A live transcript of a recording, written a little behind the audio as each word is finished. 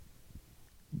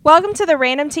Welcome to the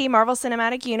Random T Marvel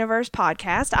Cinematic Universe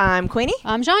podcast. I'm Queenie.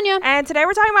 I'm Janya. And today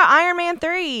we're talking about Iron Man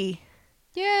 3.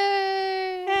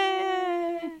 Yay!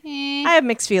 I have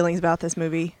mixed feelings about this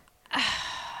movie.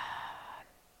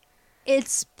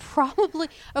 It's probably...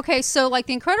 Okay, so like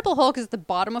The Incredible Hulk is at the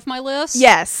bottom of my list.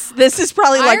 Yes. This is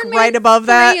probably like Iron right Man above 3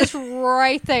 that. is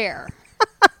right there.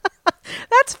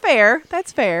 That's fair.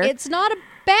 That's fair. It's not a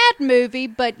bad movie,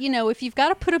 but, you know, if you've got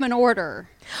to put them in order...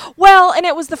 Well, and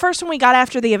it was the first one we got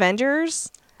after the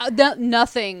Avengers.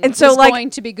 Nothing and so, was like, going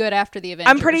to be good after the Avengers.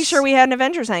 I'm pretty sure we had an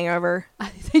Avengers hangover. I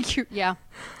think you're... Yeah.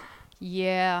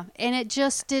 Yeah. And it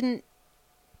just didn't...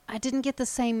 I didn't get the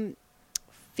same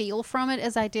feel from it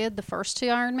as I did the first two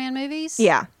Iron Man movies.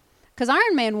 Yeah. Because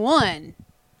Iron Man 1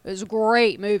 is a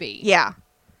great movie. Yeah.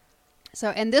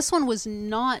 So, and this one was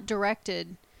not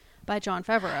directed by Jon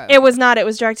Favreau. It was not. It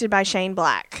was directed by Shane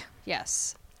Black.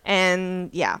 Yes. And,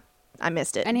 yeah, I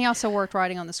missed it. And he also worked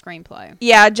writing on the screenplay.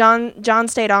 Yeah, John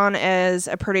stayed on as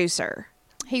a producer.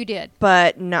 He did.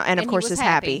 But no, and of And course he was is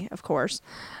happy, of course.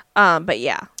 But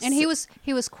yeah. And he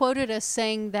was quoted as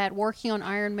saying that working on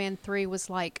Iron Man 3 was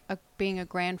like being a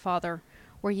grandfather,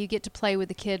 where you get to play with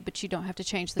the kid, but you don't have to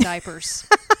change the diapers.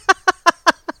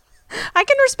 I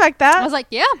can respect that. I was like,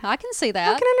 yeah, I can see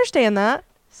that. I can understand that.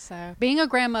 So, being a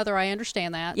grandmother, I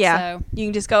understand that. Yeah. So. You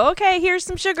can just go, okay, here's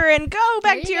some sugar and go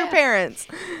back to your parents.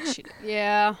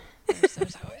 Yeah.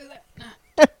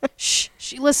 Shh,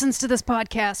 she listens to this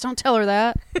podcast. Don't tell her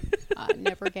that. I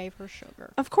never gave her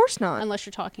sugar. Of course not. Unless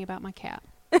you're talking about my cat.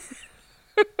 So,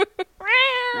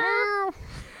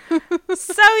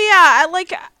 yeah,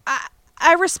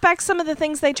 I respect some of the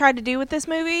things they tried to do with this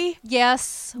movie.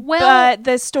 Yes. Well, but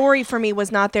the story for me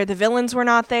was not there. The villains were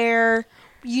not there.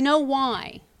 You know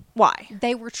why? Why?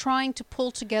 They were trying to pull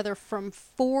together from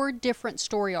 4 different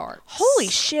story arcs. Holy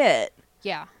shit.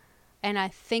 Yeah. And I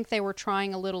think they were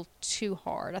trying a little too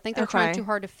hard. I think they were trying too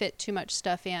hard to fit too much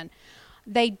stuff in.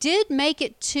 They did make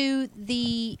it to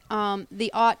the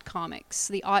Aught comics,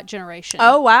 the Aught generation.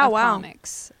 Oh, wow, of wow.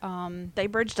 Comics. They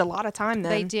bridged a lot of time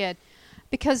then. They did.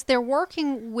 Because they're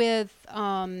working with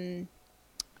Iron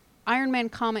Man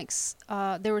comics.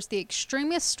 There was the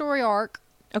Extremist story arc.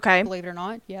 Okay. Believe it or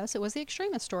not. Yes, it was the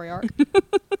Extremist story arc.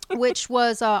 Which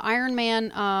was Iron Man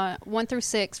 1 through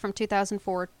 6 from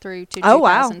 2004 through to 2006. Oh,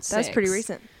 wow. That's pretty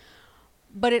recent.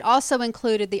 But it also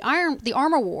included the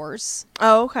Armor Wars.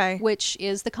 Oh, okay. Which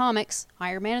is the comics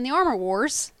Iron Man and the Armor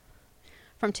Wars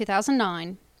from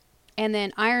 2009. And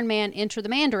then Iron Man Enter the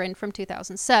Mandarin from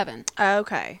 2007.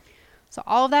 Okay. So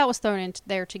all of that was thrown in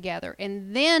there together.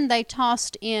 And then they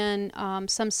tossed in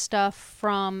some stuff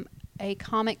from a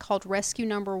comic called Rescue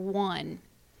Number 1,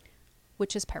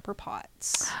 which is Pepper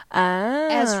Potts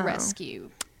as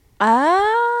Rescue.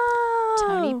 Oh.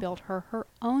 Tony built her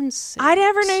own suit. I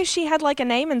never knew she had like a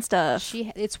name and stuff.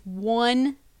 It's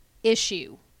one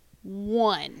issue.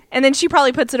 One. And then she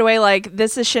probably puts it away like,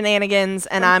 this is shenanigans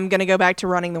and I'm going to go back to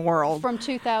running the world. From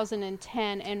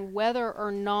 2010. And whether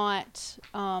or not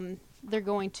they're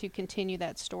going to continue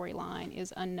that storyline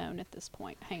is unknown at this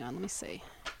point. Hang on, let me see.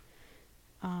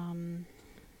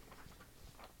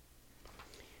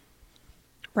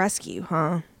 Rescue,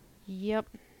 huh? Yep.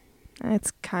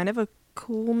 It's kind of a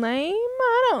cool name.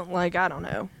 I don't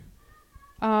know.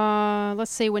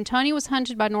 Let's see. When Tony was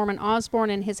hunted by Norman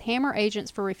Osborn and his Hammer agents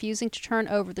for refusing to turn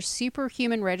over the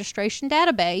superhuman registration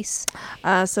database,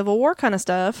 Civil War kind of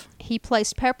stuff. He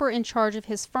placed Pepper in charge of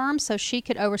his firm so she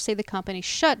could oversee the company's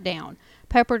shutdown.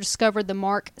 Pepper discovered the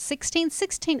Mark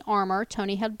 1616 armor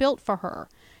Tony had built for her.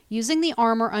 Using the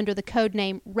armor under the code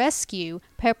name Rescue,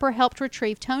 Pepper helped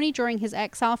retrieve Tony during his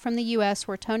exile from the U.S.,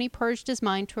 where Tony purged his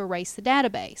mind to erase the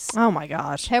database. Oh, my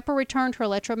gosh. Pepper returned her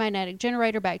electromagnetic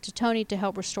generator back to Tony to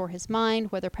help restore his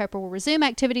mind. Whether Pepper will resume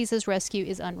activities as Rescue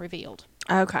is unrevealed.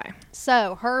 Okay.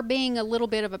 So, her being a little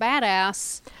bit of a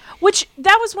badass... Which,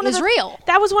 that was one of the... real.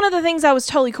 That was one of the things I was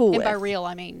totally cool with. And by real,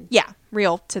 I mean... Yeah,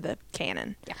 real to the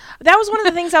canon. Yeah. That was one of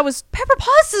the things I was... Pepper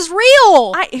Potts is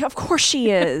real! Of course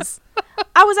she is.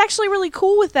 I was actually really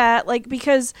cool with that, like,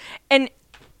 because... And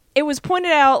it was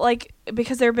pointed out, like,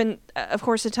 because there have been, of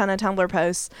course, a ton of Tumblr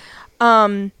posts,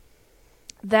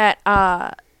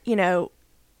 that, you know,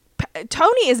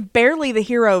 Tony is barely the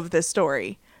hero of this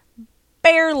story.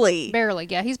 Barely. Barely,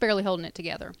 yeah. He's barely holding it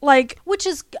together. Like... Which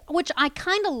I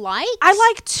kind of like. I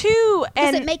like, too.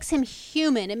 Because it makes him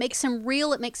human. It makes him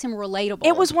real. It makes him relatable.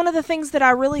 It was one of the things that I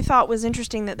really thought was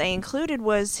interesting that they included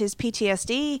was his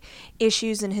PTSD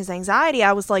issues and his anxiety.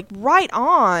 I was like, right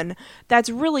on.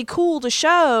 That's really cool to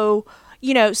show,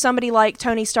 you know, somebody like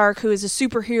Tony Stark, who is a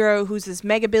superhero, who's this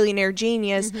mega billionaire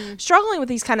genius, struggling with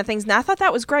these kind of things. And I thought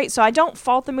that was great. So I don't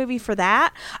fault the movie for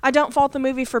that. I don't fault the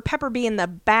movie for Pepper being the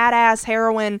badass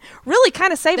heroine, really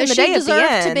kind of saving the day at the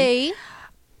end. To be.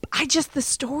 The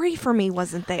story for me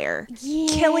wasn't there.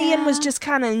 Yeah. Killian was just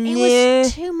kind of It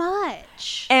was too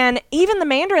much. And even the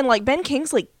Mandarin, like Ben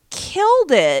Kingsley,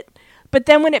 killed it. But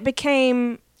then when it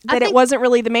became that it wasn't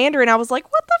really the Mandarin, I was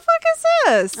like, what the fuck is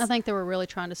this? I think they were really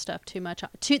trying to stuff too much.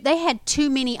 They had too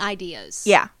many ideas.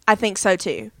 Yeah, I think so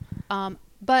too.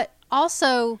 But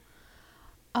also,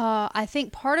 I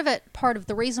think part of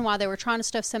the reason why they were trying to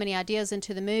stuff so many ideas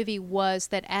into the movie was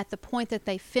that at the point that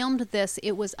they filmed this,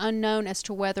 it was unknown as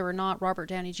to whether or not Robert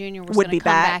Downey Jr. was going to come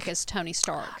back as Tony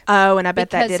Stark. Oh, and I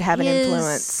bet that did have an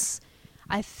influence.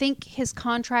 I think his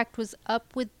contract was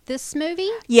up with this movie.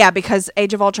 Yeah, because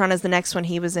Age of Ultron is the next one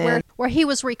he was in. Where he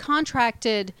was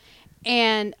recontracted,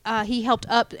 and he helped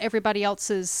up everybody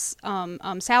else's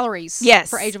salaries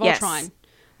for Age of Ultron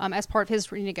as part of his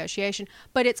renegotiation.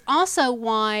 But it's also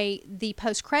why the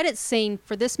post-credits scene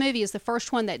for this movie is the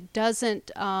first one that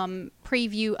doesn't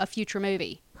preview a future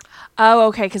movie. Oh,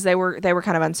 okay, because they were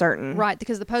kind of uncertain. Right,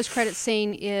 because the post-credit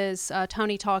scene is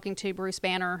Tony talking to Bruce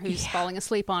Banner, who's falling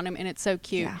asleep on him, and it's so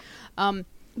cute. Yeah.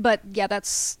 But, yeah,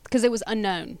 that's because it was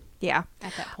unknown. Yeah.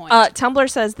 At that point. Tumblr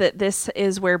says that this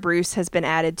is where Bruce has been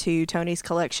added to Tony's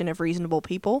collection of reasonable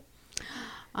people.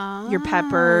 Your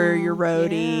Pepper, your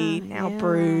Rhodey, now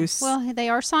Bruce. Well, they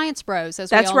are science bros, as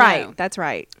That's we all right. know. That's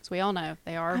right. As we all know,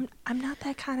 they are. I'm not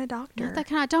that kind of doctor. Not that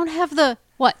kind of. Don't have the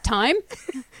what time?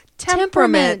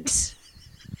 Temperament.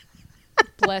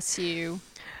 Bless you.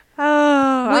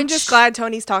 Oh, I'm just glad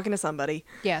Tony's talking to somebody.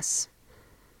 Yes.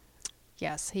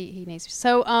 Yes, he needs to.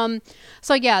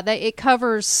 So yeah, it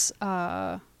covers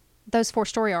those 4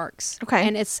 story arcs. Okay.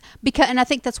 And I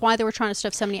think that's why they were trying to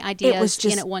stuff so many ideas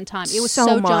in at one time. It was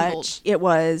so much. jumbled. It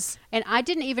was. And I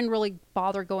didn't even really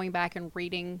bother going back and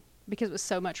reading because it was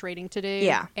so much reading to do.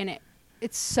 Yeah. And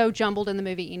it's so jumbled in the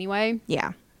movie anyway.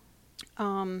 Yeah.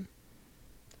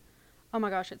 Oh my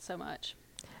gosh, it's so much.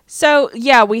 So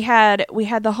yeah, we had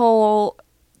the whole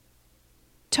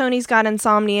Tony's got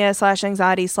insomnia /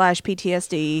 anxiety /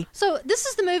 PTSD. So this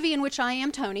is the movie in which I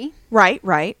am Tony. Right.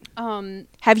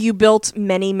 Have you built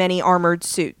many armored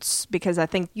suits? Because I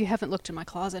think you haven't looked in my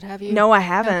closet, have you? No, I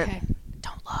haven't. Okay.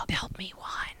 Don't look. Build me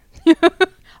one.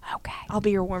 Okay. I'll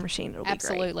be your war machine. It'll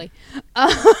Absolutely. be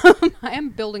great. I am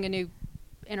building a new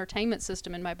entertainment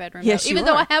system in my bedroom. Yes, even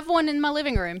though I have one in my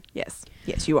living room. Yes,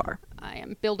 you are. I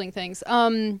am building things.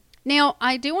 Now,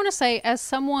 I do want to say, as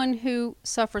someone who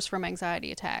suffers from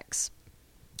anxiety attacks,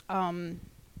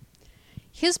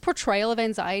 his portrayal of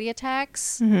anxiety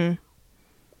attacks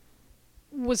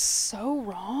was so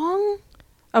wrong.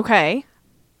 Okay.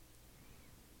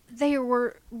 They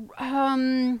were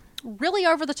really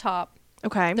over the top.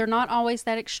 Okay. They're not always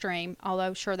that extreme,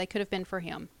 although sure they could have been for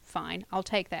him. Fine, I'll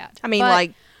take that. I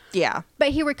mean, yeah. But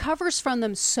he recovers from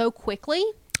them so quickly.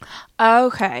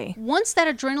 Okay. Once that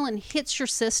adrenaline hits your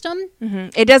system,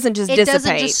 it doesn't just dissipate. It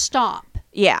doesn't just stop.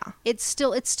 Yeah. It's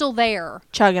still there.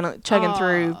 Chugging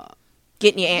through,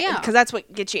 getting you amped. Because that's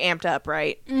what gets you amped up,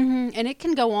 right? Mm-hmm. And it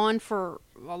can go on for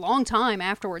a long time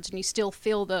afterwards, and you still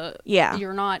feel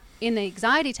you're not in the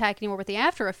anxiety attack anymore, but the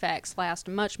after effects last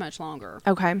much, much longer.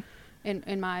 Okay.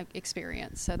 In my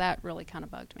experience. So that really kind of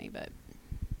bugged me, but,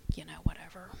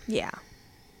 whatever. Yeah.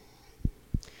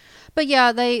 But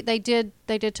yeah, they did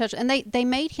touch, and they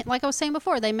made him, like I was saying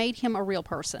before, they made him a real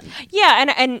person.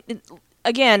 Yeah, and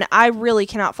again, I really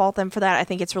cannot fault them for that. I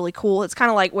think it's really cool. It's kind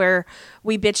of like where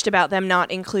we bitched about them not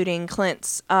including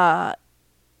Clint's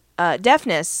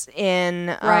deafness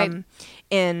in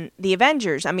in the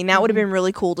Avengers. I mean, that would have been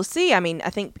really cool to see. I mean, I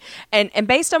think, and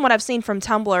based on what I've seen from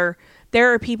Tumblr,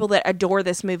 there are people that adore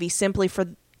this movie simply for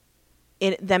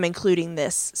them including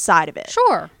this side of it.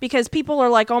 Sure. Because people are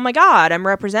like, oh my God, I'm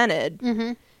represented.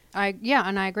 Mm-hmm.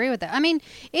 And I agree with that. I mean,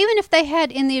 even if they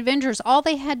had in the Avengers, all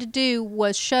they had to do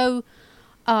was show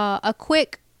a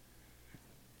quick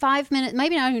 5-minute,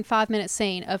 maybe not even 5-minute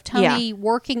scene of Tony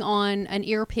working on an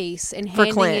earpiece and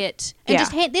handing it. And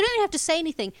just they don't even have to say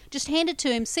anything. Just hand it to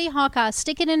him, see Hawkeye,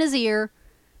 stick it in his ear,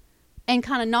 and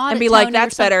kind of nod and at be Tony like,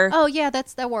 that's better. Oh yeah,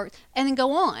 that works, and then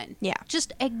go on. Yeah,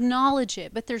 just acknowledge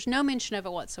it, but there's no mention of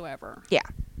it whatsoever. Yeah.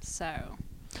 So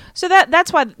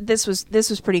that's why this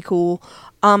was pretty cool.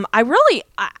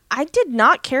 I did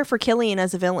not care for Killian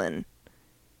as a villain,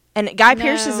 and Guy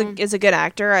Pearce is a good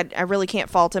actor. I really can't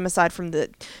fault him aside from the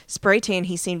spray tan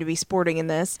he seemed to be sporting in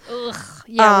this. Ugh,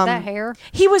 yeah, with that hair.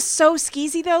 He was so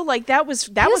skeezy though. Like that was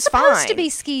fine. He was supposed to be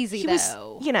skeezy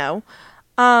though. Was,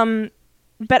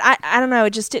 but I don't know.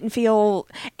 It just didn't feel.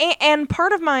 And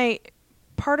part of my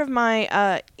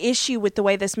issue with the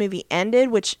way this movie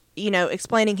ended, which,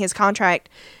 explaining his contract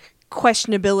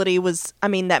questionability was,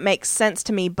 that makes sense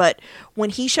to me. But when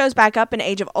he shows back up in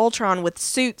Age of Ultron with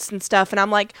suits and stuff, and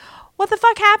I'm like, what the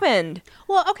fuck happened?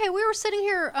 Well, okay, we were sitting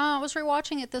here, I was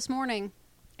rewatching it this morning,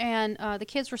 and the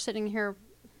kids were sitting here,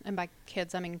 and by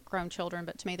kids I mean grown children,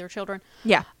 but to me they're children.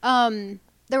 Yeah.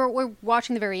 We're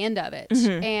watching the very end of it,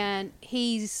 and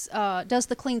he's does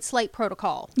the clean slate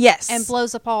protocol. Yes. And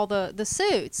blows up all the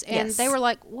suits. And Yes. they were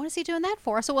like, what is he doing that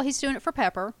for? I said, well, he's doing it for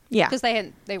Pepper. Yeah. Because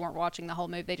they weren't watching the whole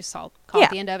movie. They just caught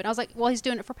the end of it. And I was like, well, he's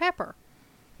doing it for Pepper.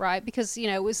 Right? Because,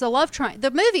 it was a love triangle.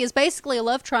 The movie is basically a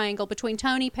love triangle between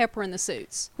Tony, Pepper, and the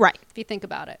suits. Right. If you think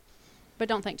about it. But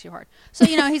don't think too hard. So,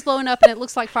 he's blowing up and it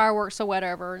looks like fireworks or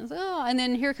whatever. And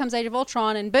then here comes Age of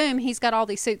Ultron and boom, he's got all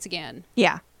these suits again.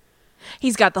 Yeah.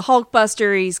 He's got the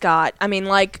Hulkbuster. He's got,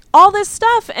 all this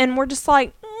stuff. And we're just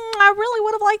like, I really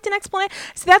would have liked an explanation.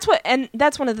 So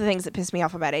that's one of the things that pissed me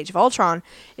off about Age of Ultron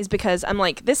is because I'm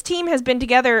like, this team has been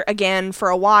together again for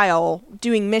a while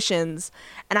doing missions.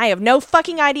 And I have no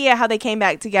fucking idea how they came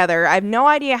back together. I have no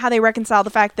idea how they reconcile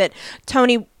the fact that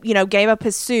Tony, gave up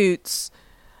his suits.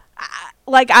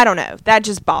 I don't know. That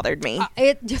just bothered me.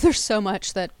 There's so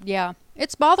much that,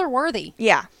 it's bother-worthy.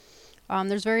 Yeah.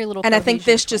 There's very little. And I think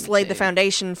this just laid the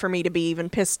foundation for me to be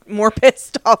even more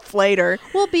pissed off later.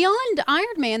 Well, beyond Iron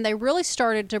Man, they really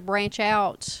started to branch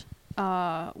out.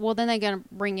 Then they're going to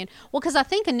bring in... Well, because I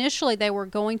think initially they were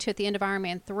going to, at the end of Iron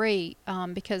Man 3,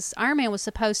 because Iron Man was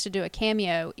supposed to do a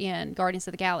cameo in Guardians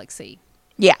of the Galaxy.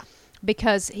 Yeah.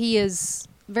 Because he is,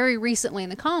 very recently in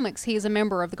the comics, he is a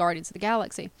member of the Guardians of the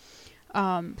Galaxy.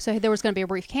 So there was going to be a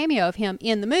brief cameo of him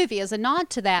in the movie as a nod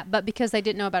to that, but because they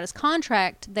didn't know about his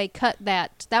contract, they cut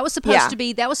that. That was supposed to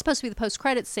be the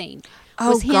post-credit scene.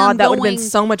 Oh God, that would have been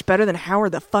so much better than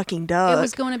Howard the fucking Duck. It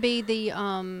was going to be the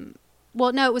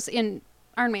it was in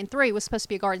Iron Man 3. It was supposed to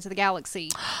be a Guardians of the Galaxy.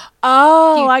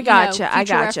 Oh, I gotcha. I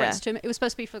gotcha. It was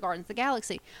supposed to be for Guardians of the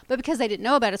Galaxy, but because they didn't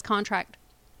know about his contract,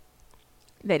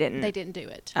 they didn't do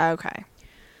it. Okay.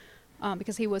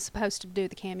 Because he was supposed to do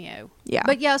the cameo. Yeah.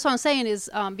 But yeah, so what I'm saying is,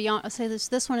 beyond, I say there's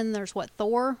this one, and there's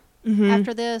Thor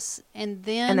after this, and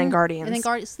then Guardians. And then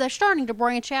Guardians. So they're starting to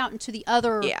branch out into the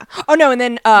other. Yeah. Oh no, and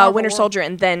then Winter Soldier,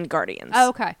 and then Guardians. Oh,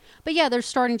 okay. But yeah, they're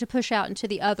starting to push out into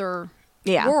the other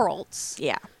worlds.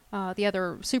 Yeah. The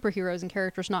other superheroes and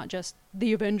characters, not just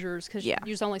the Avengers, because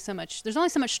there's only so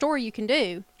much story you can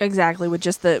do. Exactly, with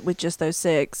just those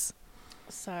 6.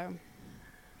 So.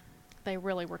 They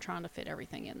really were trying to fit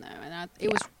everything in, though, and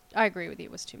I agree with you.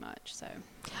 It was too much. So,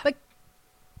 but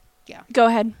yeah, go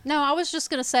ahead. No, I was just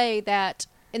gonna say that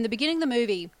in the beginning of the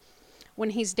movie,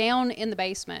 when he's down in the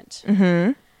basement,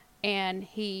 and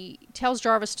he tells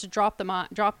Jarvis to drop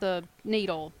the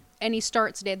needle, and he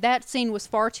starts dead. That scene was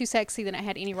far too sexy than it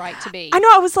had any right to be. I know.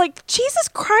 I was like, Jesus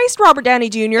Christ, Robert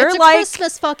Downey Jr. It's a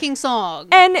Christmas fucking song,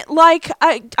 and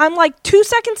I'm like 2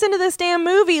 seconds into this damn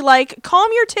movie.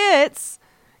 Calm your tits.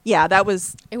 Yeah, that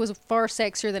was... It was far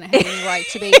sexier than it had any right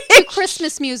to be. To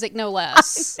Christmas music, no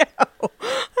less. I know.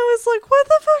 I was like, what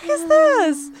the fuck is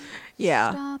this?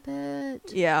 Yeah. Stop it.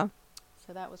 Yeah.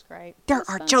 So that was great. There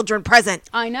are children present.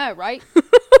 I know, right?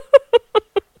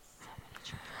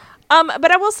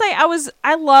 But I will say,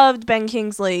 I loved Ben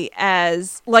Kingsley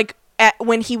as,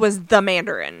 when he was the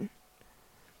Mandarin.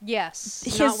 Yes.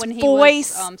 His not when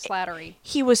voice, he was slattery.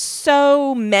 He was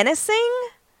so menacing.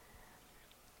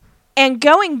 And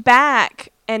going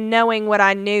back and knowing what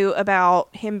I knew about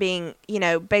him being,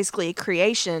 basically a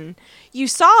creation, you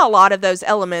saw a lot of those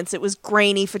elements. It was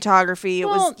grainy photography. It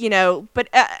was, but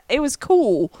it was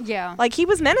cool. Yeah. He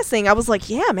was menacing. I was like,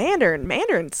 yeah,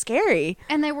 Mandarin's scary.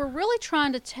 And they were really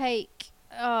trying to take,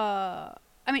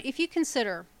 if you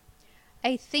consider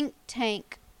a think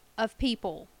tank of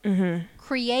people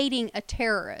creating a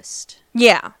terrorist.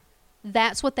 Yeah.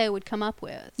 That's what they would come up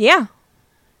with. Yeah.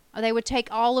 They would take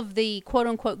all of the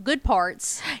quote-unquote good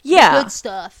parts, the good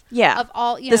stuff, of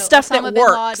all, the stuff Osama that bin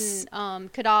works. Laden,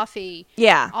 Gaddafi,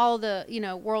 all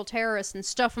the, world terrorists, and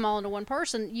stuff them all into one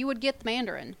person. You would get the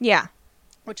Mandarin. Yeah.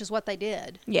 Which is what they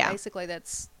did. Yeah. Basically,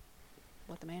 that's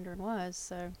what the Mandarin was,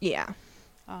 so. Yeah.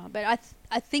 But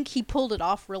I think he pulled it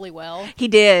off really well. He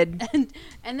did.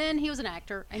 And then he was an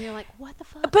actor, and you're like, what the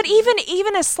fuck? But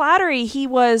even as Slattery, he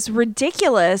was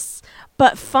ridiculous,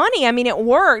 but funny. It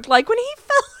worked. When he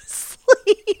fell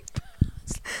asleep.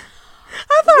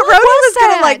 I thought Rhodey was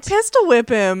going to, pistol whip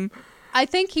him. I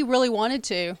think he really wanted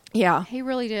to. Yeah. He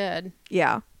really did.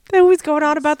 Yeah. They was going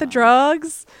on about the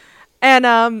drugs. And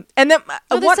then...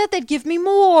 they said they'd give me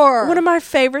more. One of my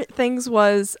favorite things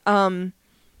was...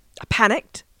 I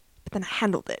panicked. but then I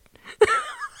handled it.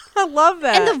 I love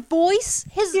that. And the voice,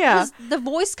 the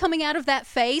voice coming out of that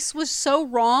face was so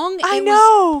wrong. I It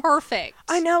know. was perfect.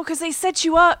 I know, because they set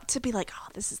you up to be like, oh,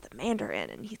 this is the Mandarin,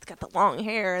 and he's got the long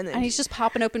hair, and then And he's just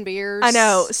popping open beers. I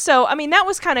know. So I mean, that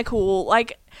was kind of cool.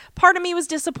 Like, part of me was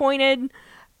disappointed.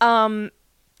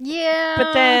 Yeah.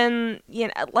 But then, you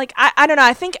know, like, I don't know.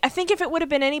 I think if it would have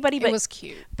been anybody it but was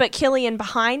cute. Killian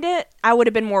behind it, I would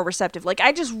have been more receptive. Like,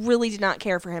 I just really did not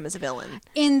care for him as a villain.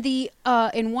 In the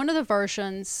in one of the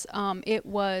versions, it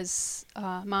was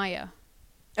Maya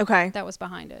Okay. that was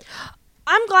behind it.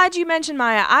 I'm glad you mentioned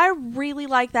Maya. I really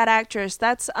like that actress.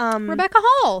 That's Rebecca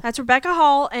Hall. That's Rebecca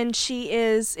Hall, and she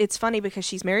is. It's funny because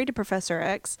she's married to Professor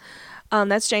X.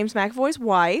 That's James McAvoy's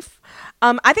wife.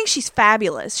 I think she's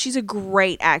fabulous. She's a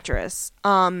great actress.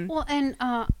 Well, and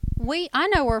I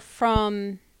know her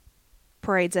from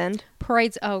Parade's End.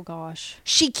 Parades. Oh gosh,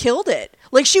 She killed it.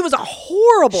 Like, she was a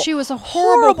horrible. she was a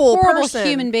horrible person,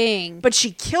 human being. but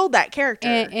she killed that character.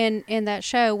 in that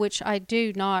show, which I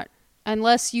do not,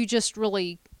 unless you just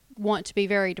really want to be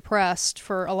very depressed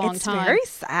for a long it's time. very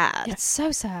sad. It's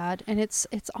so sad, and it's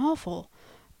awful.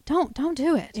 Don't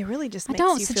do it. It really just I makes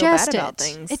don't you suggest feel bad it. about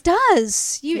things. It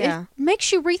does. Yeah. It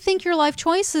makes you rethink your life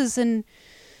choices and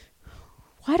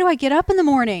why do I get up in the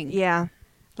morning? Yeah.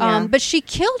 Yeah. But she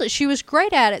killed it. She was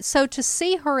great at it. So to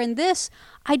see her in this,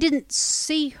 I didn't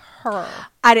see her.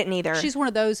 I didn't either. She's one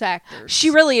of those actors. She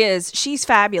really is. She's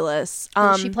fabulous.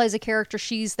 When she plays a character,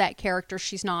 she's that character.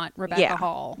 She's not Rebecca yeah.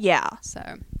 Hall. Yeah.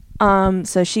 So.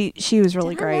 So she was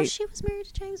really Did I know great. she was married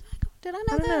to James McAvoy? Did I know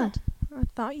I don't that? know. I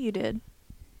thought you did.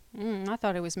 I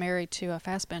thought he was married to a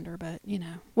Fassbender, but you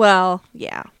know. Well,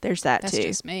 yeah, there's that That's too.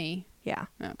 just me. Yeah.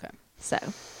 Okay. So.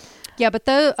 Yeah, but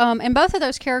and both of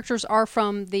those characters are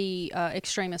from the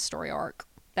Extremist story arc.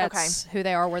 That's who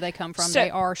they are, where they come from. So- they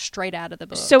are straight out of the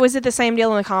book. So is it the same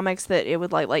deal in the comics that it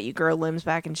would like let you grow limbs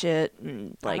back and shit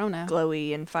and like don't know.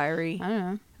 glowy and fiery? I don't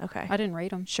know. Okay. I didn't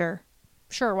read them. Sure.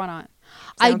 Sure, why not?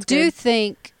 I Sounds do good.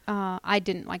 think I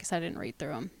didn't, like I said, I didn't read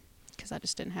through them because I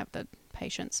just didn't have the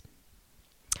patience.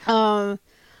 I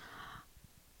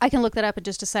can look that up in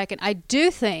just a second. I do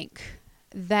think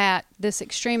that this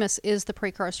Extremis is the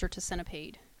precursor to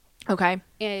Centipede, Okay.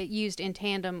 used in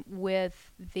tandem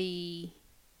with the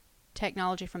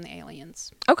technology from the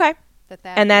aliens. Okay.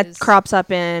 That is- crops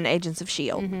up in Agents of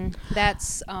S.H.I.E.L.D. Mhm.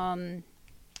 That's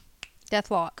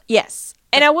Deathlock. Yes.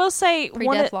 And I will say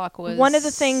Pre-Deathlock was one of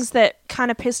the things that kind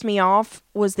of pissed me off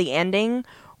was the ending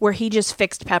where he just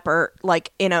fixed Pepper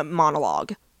like in a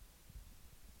monologue.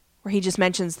 Where he just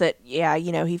mentions that, yeah,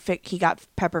 you know, he got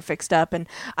Pepper fixed up, and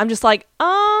I'm just like,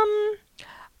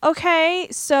 okay,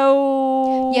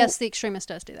 so Yes, the Extremist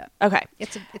does do that. okay.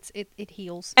 It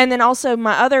heals. And then also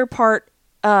my other part,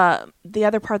 the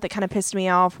other part that kind of pissed me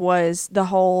off was the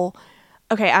whole,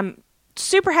 okay, I'm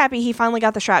super happy he finally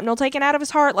got the shrapnel taken out of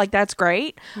his heart. Like, that's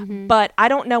great. But I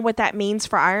don't know what that means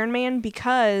for Iron Man,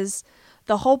 because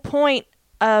the whole point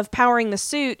of powering the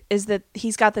suit is that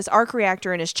he's got this arc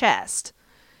reactor in his chest.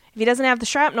 If he doesn't have the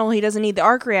shrapnel, he doesn't need the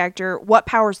arc reactor. What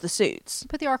powers the suits?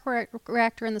 Put the arc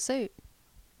reactor in the suit.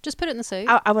 Just put it in the suit.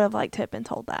 I would have liked to have been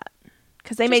told that.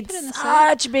 Because they Just made put it in the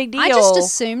such a big deal. I just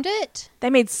assumed it. They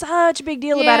made such a big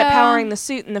deal about it Yeah. powering the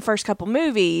suit in the first couple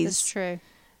movies. That's true.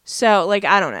 So, like,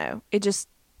 I don't know. It just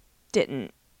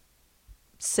didn't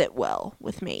sit well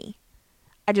with me.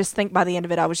 I just think by the end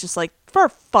of it, I was just like, for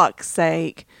fuck's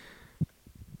sake.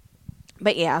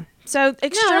 But yeah. So,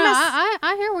 Extremis, No,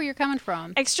 I hear where you're coming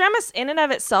from. Extremis in and of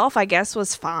itself, I guess,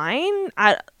 was fine.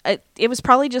 It was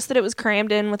probably just that it was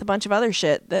crammed in with a bunch of other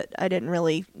shit that I didn't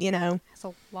really, you know. Has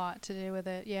a lot to do with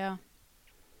it, yeah.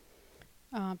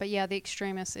 But yeah, the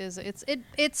Extremis is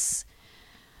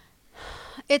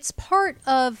it's part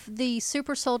of the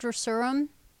Super Soldier Serum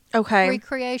Okay.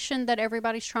 recreation that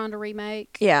everybody's trying to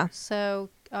remake. Yeah. So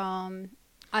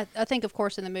I think, of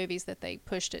course, in the movies that they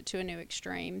pushed it to a new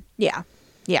extreme, Yeah.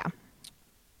 Yeah.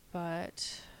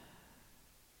 but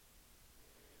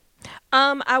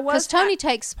I was because Tony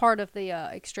takes part of the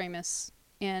Extremis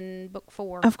in book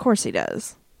 4. Of course he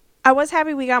does. I was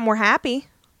happy we got more happy.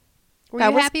 Were that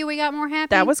you was- happy we got more happy?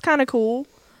 That was kind of cool.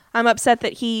 I'm upset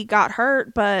that he got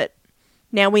hurt, but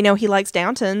now we know he likes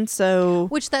Downton, so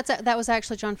Which that was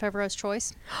actually Jon Favreau's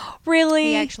choice. really,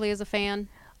 He actually is a fan.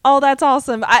 oh, that's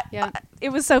awesome. Yeah. It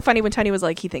was so funny when Tony was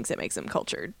like, he thinks it makes him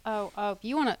cultured. Oh,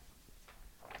 you want to?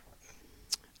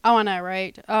 Oh, I know,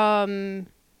 right? I mean,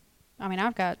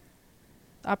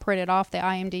 I printed off the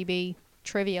IMDb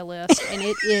trivia list, and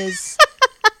it is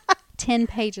 10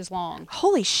 pages long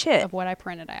Holy shit! of what I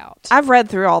printed out. I've read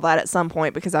through all that at some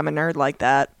point because I'm a nerd like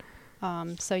that.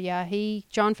 So yeah,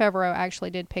 Jon Favreau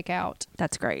actually did pick out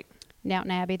That's great.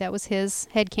 Downton Abbey. That was his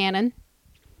headcanon.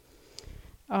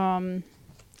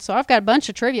 So I've got a bunch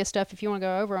of trivia stuff if you want to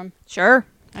go over them. Sure.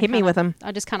 Hit me with them.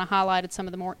 I just kind of highlighted some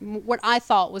of the what I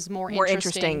thought was more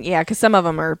interesting. Yeah, because some of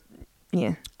them are,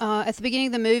 yeah. At the beginning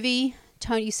of the movie,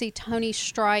 you see Tony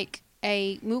strike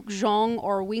a Mukjong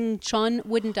or Wing Chun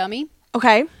wooden dummy.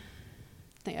 Okay.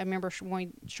 I remember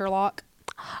Sherlock.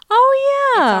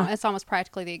 Oh, yeah. It's almost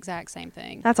practically the exact same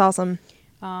thing. That's awesome.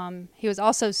 He was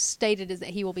also stated as that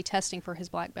he will be testing for his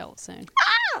black belt soon.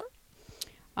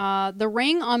 The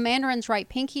ring on Mandarin's right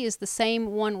pinky is the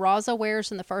same one Raza wears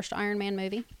in the first Iron Man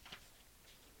movie.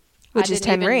 Which is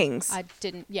 10 rings.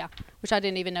 Which I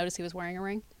didn't even notice he was wearing a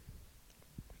ring.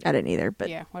 I didn't either, but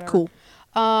yeah, whatever. Cool.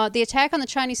 The attack on the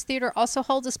Chinese theater also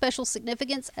holds a special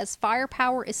significance as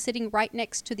firepower is sitting right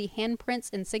next to the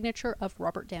handprints and signature of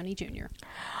Robert Downey Jr.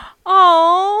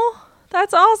 Oh,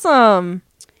 that's awesome.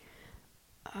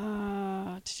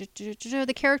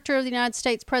 The character of the United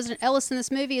States President Ellis in this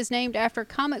movie is named after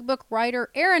comic book writer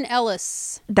Aaron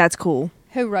Ellis. That's cool.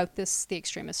 Who wrote The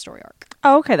Extremist story arc.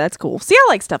 Oh, okay, that's cool. See, I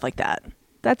like stuff like that.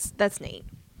 That's neat.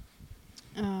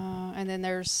 And then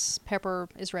there's Pepper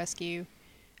is rescue.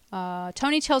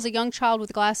 Tony tells a young child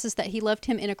with glasses that he left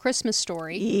him in A Christmas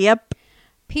Story. Yep.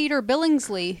 Peter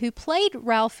Billingsley, who played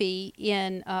Ralphie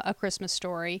in A Christmas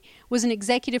Story, was an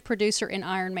executive producer in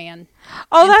Iron Man.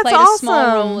 Oh, and that's played awesome. a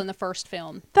small role in the first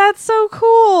film. That's so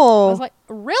cool. I was like,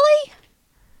 really?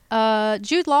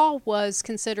 Jude Law was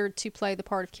considered to play the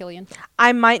part of Killian.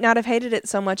 I might not have hated it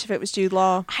so much if it was Jude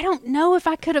Law. I don't know if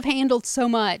I could have handled so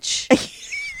much.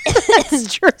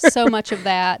 That's true. So much of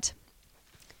that.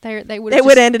 They would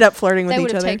have ended up flirting with each other.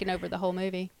 They would have taken over the whole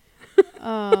movie.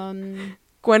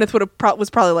 Gwyneth was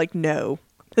probably like, no,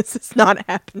 this is not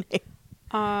happening.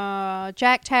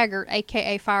 Jack Taggart,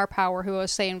 a.k.a. Firepower, who I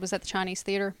was saying was at the Chinese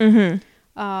theater,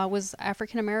 was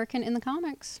African American in the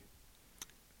comics.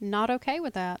 Not okay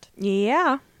with that.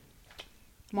 Yeah.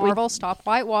 Marvel, stop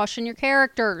whitewashing your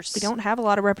characters. We don't have a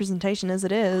lot of representation as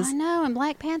it is. I know, and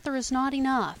Black Panther is not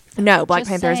enough. No, Black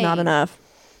Panther is not enough.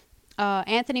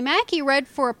 Anthony Mackie read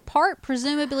for a part,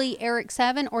 presumably Eric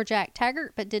Savin or Jack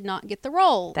Taggart, but did not get the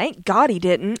role. Thank God he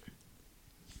didn't,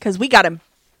 because we got him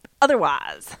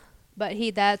otherwise. But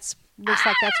looks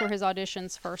like that's where his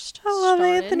auditions first I love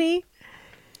started. Anthony.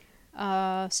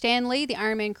 Stan Lee, the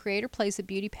Iron Man creator, plays a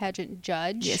beauty pageant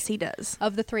judge. Yes, he does.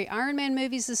 Of the 3 Iron Man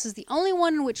movies, this is the only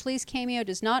one in which Lee's cameo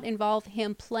does not involve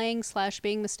him playing /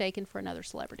 being mistaken for another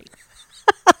celebrity.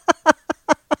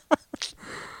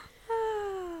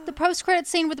 The post-credit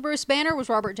scene with Bruce Banner was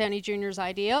Robert Downey Jr.'s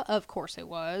idea. Of course it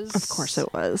was. Of course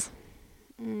it was.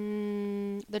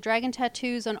 The dragon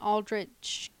tattoos on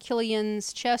Aldrich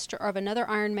Killian's chest are of another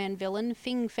Iron Man villain,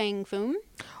 Fin Fang Foom.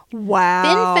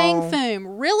 Wow. Fin Fang Foom.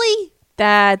 Really?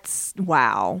 That's...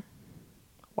 Wow.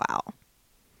 Wow.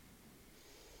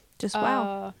 Just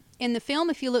wow. In the film,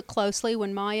 if you look closely,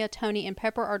 when Maya, Tony, and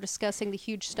Pepper are discussing the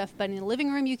huge stuffed bunny in the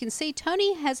living room, you can see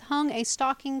Tony has hung a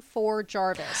stocking for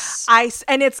Jarvis.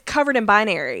 And it's covered in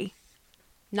binary.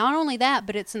 Not only that,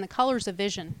 but it's in the colors of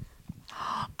Vision.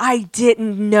 I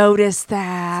didn't notice It's in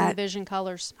that. the Vision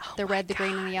colors. The red, the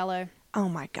green, and the yellow. Oh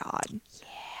my God. Yeah.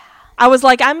 I was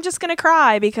like, I'm just going to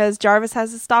cry because Jarvis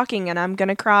has a stocking, and I'm going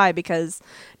to cry because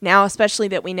now, especially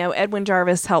that we know Edwin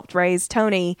Jarvis helped raise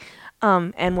Tony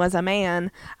and was a man,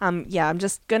 I'm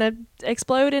just going to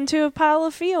explode into a pile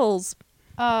of feels.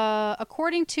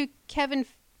 According to Kevin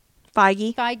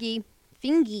Feige.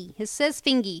 Fingy. It says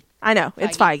Fingy. I know.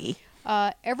 It's Feige.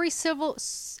 Every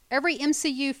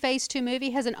MCU Phase 2 movie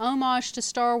has an homage to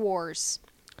Star Wars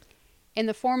in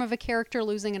the form of a character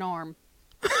losing an arm.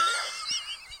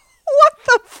 What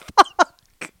the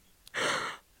fuck?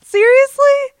 Seriously?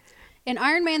 In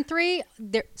Iron Man 3,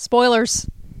 spoilers.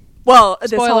 Well, this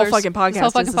Spoilers. whole fucking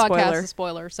podcast is a spoiler. Is a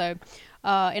spoiler. So,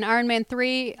 in Iron Man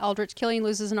 3, Aldrich Killian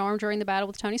loses an arm during the battle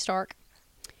with Tony Stark.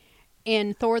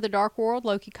 In Thor: The Dark World,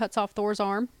 Loki cuts off Thor's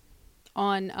arm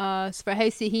on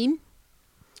Svartalfheim.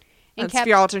 On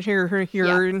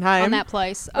that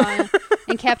place.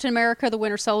 In Captain America: The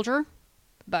Winter Soldier,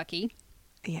 Bucky.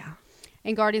 Yeah.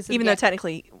 In Guardians of Even though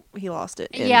technically he lost it.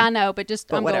 Yeah, I know, but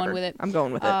I'm whatever. going with it. I'm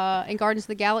going with it. In Guardians of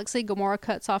the Galaxy, Gamora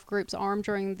cuts off Groot's arm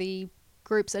during the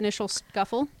group's initial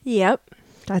scuffle. Yep,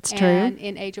 that's true. And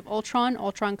in Age of Ultron,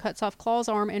 Ultron cuts off Claw's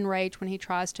arm in rage when he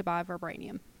tries to buy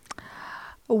vibranium.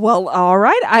 Well, all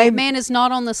right. Ant-Man is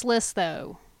not on this list,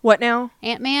 though. What now?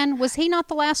 Ant-Man, was he not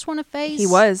the last one of Phase? He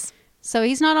was. So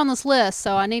he's not on this list,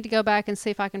 so I need to go back and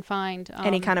see if I can find...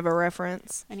 any kind of a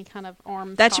reference. Any kind of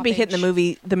arm That should be hitting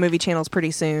the movie channels pretty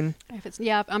soon. If it's,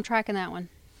 yeah, I'm tracking that one.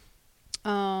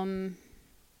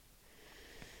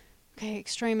 Okay,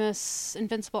 Extremis,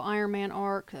 Invincible Iron Man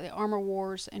arc, the Armor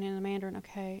Wars, and in the Mandarin.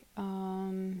 Okay.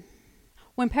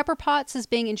 When Pepper Potts is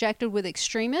being injected with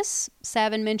Extremis,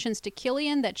 Savin mentions to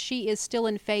Killian that she is still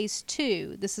in Phase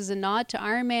 2. This is a nod to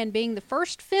Iron Man being the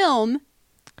first film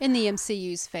in the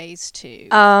MCU's Phase 2.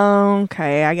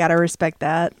 Okay, I gotta respect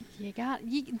that.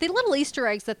 The little Easter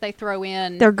eggs that they throw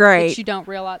in. They're great. That you don't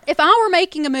realize. If I were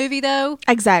making a movie, though,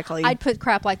 exactly, I'd put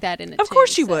crap like that in it. Of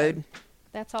course you would.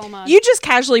 That's all my. You just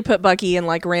casually put Bucky in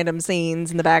like random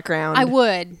scenes in the background. I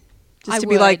would. Just to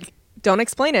be like, don't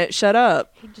explain it. Shut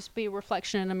up. He'd just be a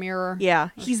reflection in a mirror.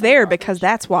 Yeah, he's there because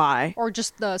that's why. Or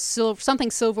just the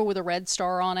something silver with a red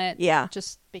star on it. Yeah,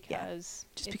 just because.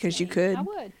 Yeah. Just because you could. I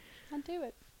would. I'd do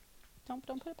it. Don't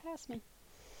put it past me.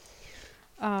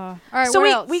 All right. So what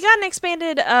else? we got an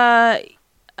expanded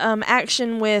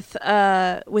action with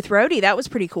Rhodey. That was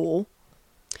pretty cool.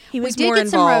 He was more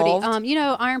involved. Some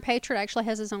Rhodey. Iron Patriot actually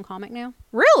has his own comic now.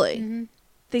 Really?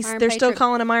 Mm-hmm. They're still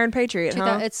calling him Iron Patriot,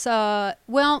 huh? It's okay.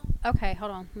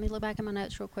 Hold on. Let me look back at my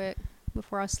notes real quick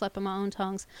before I slap on my own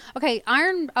tongues. Okay,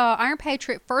 Iron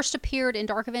Patriot first appeared in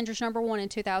Dark Avengers #1 in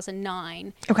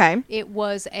 2009. Okay. It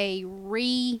was a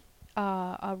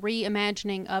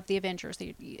reimagining of the Avengers.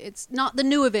 It's not the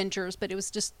new Avengers, but it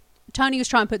was just Tony was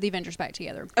trying to put the Avengers back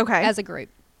together. Okay. As a group,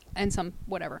 and some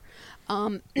whatever.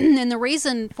 And the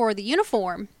reason for the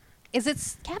uniform is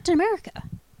it's Captain America.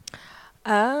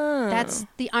 Oh. That's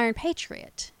the Iron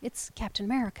Patriot. It's Captain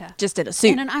America. Just in a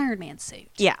suit. In an Iron Man suit.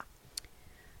 Yeah.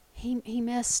 He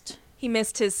missed. He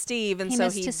missed his Steve, and he so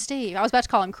missed his Steve. I was about to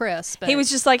call him Chris, but he was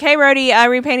just like, "Hey, Rhodey, I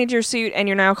repainted your suit, and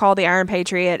you're now called the Iron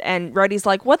Patriot." And Rhodey's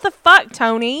like, "What the fuck,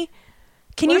 Tony?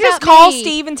 Can you just call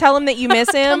Steve and tell him that you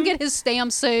miss him? Come get his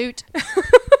stamp suit."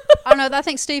 I don't know. I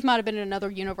think Steve might have been in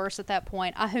another universe at that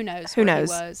point. Who knows? Who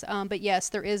knows? He was. But yes,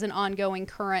 there is an ongoing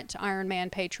current Iron Man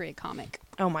Patriot comic.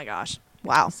 Oh my gosh!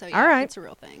 Wow. So yeah, all right, it's a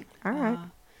real thing. All right.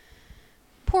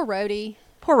 Poor Rhodey.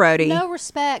 Poor Rhodey. No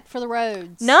respect for the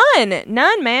Rhodes. None,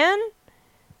 man. I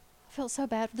felt so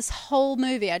bad for this whole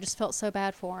movie. I just felt so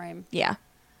bad for him. Yeah.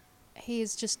 He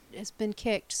has been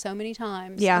kicked so many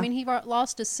times. Yeah. I mean, he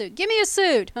lost his suit. Give me a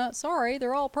suit. Sorry,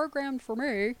 they're all programmed for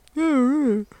me.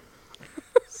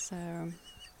 So,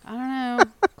 I don't know.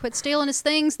 Quit stealing his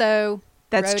things, though.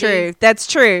 That's Rhodey. true. That's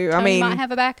true. Tony I mean, might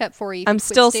have a backup for you. I'm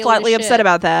still slightly upset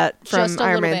about that from Just a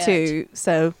Iron little Man bit. 2.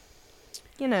 So,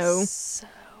 So,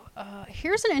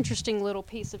 here's an interesting little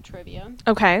piece of trivia.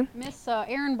 Okay. Miss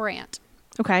Erin Brandt.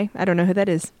 Okay. I don't know who that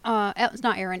is. It's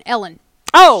not Erin. Ellen.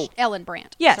 Oh. Ellen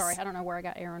Brandt. Yes. Sorry, I don't know where I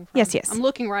got Erin from. Yes. I'm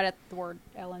looking right at the word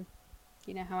Ellen.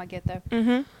 You know how I get though.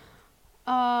 Mm-hmm.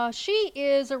 She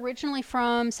is originally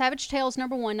from Savage Tales #1,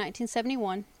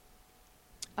 1971.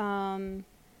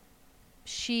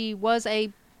 She was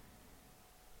a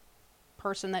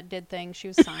person that did things. She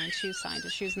was signed. She was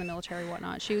scientist. She was in the military,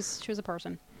 whatnot. She was a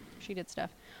person. She did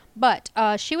stuff. But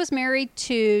she was married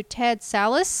to Ted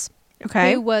Sallis,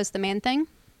 Okay. who was the Man-Thing.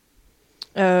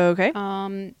 Okay.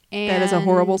 And that is a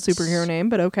horrible superhero name,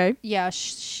 but okay. Yeah,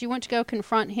 she went to go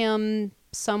confront him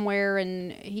somewhere,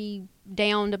 and he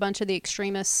downed a bunch of the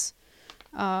extremist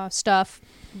stuff,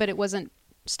 but it wasn't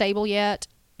stable yet.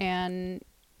 And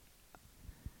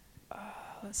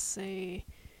let's see,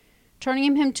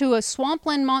 turning him to a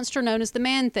swampland monster known as the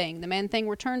Man-Thing. The Man-Thing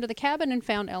returned to the cabin and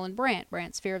found Ellen Brandt.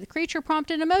 Brandt's fear of the creature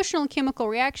prompted an emotional and chemical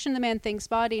reaction in the Man-Thing's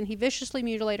body, and he viciously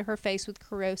mutilated her face with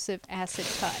corrosive acid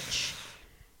touch.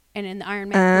 And in the Iron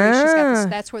Man 3, she's got this.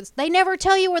 That's where they never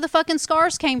tell you where the fucking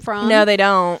scars came from. No, they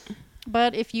don't.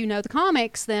 But if you know the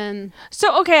comics, then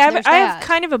so okay, I have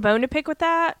kind of a bone to pick with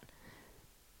that.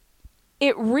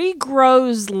 It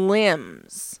regrows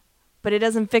limbs, but it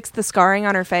doesn't fix the scarring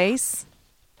on her face.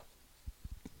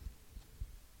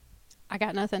 I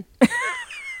got nothing.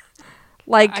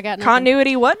 Like I got nothing.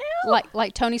 Continuity, what now?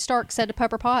 Like Tony Stark said to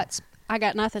Pepper Potts, I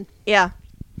got nothing. Yeah.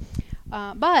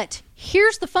 But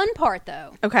here's the fun part,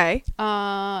 though. Okay.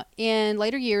 In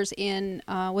later years,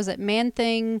 was it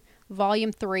Man-Thing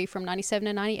Volume 3 from 97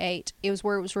 to 98, it was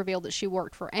where it was revealed that she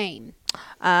worked for AIM.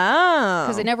 Oh.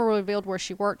 Because they never revealed where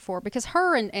she worked for, because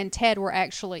her and Ted were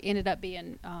actually ended up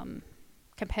being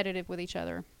competitive with each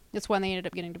other. That's when they ended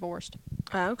up getting divorced.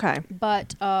 Okay.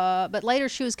 But later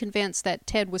she was convinced that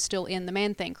Ted was still in the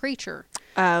Man-Thing creature.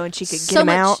 Oh, and she could get him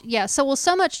out? Yeah, so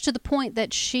much to the point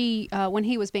that she, when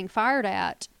he was being fired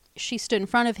at, she stood in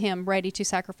front of him ready to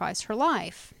sacrifice her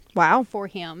life. Wow. For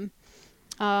him.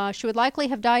 She would likely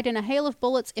have died in a hail of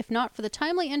bullets if not for the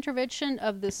timely intervention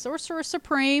of the Sorcerer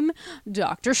Supreme,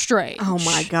 Doctor Strange. Oh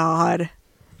my God.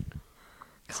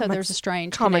 So there's a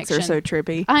strange comics connection. are so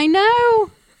trippy. I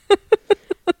know.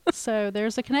 So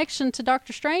there's a connection to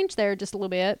Doctor Strange there just a little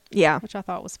bit. Yeah. Which I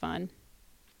thought was fun.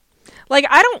 Like,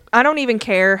 I don't even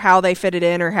care how they fit it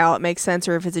in or how it makes sense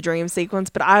or if it's a dream sequence,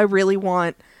 but I really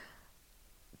want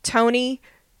Tony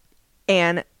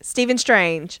and Stephen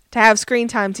Strange to have screen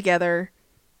time together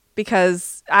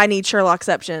because I need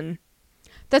Sherlockception.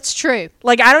 That's true.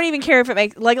 Like, I don't even care if it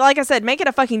makes... Like I said, make it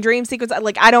a fucking dream sequence.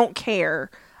 Like, I don't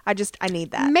care. I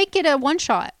need that. Make it a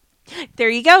one-shot. There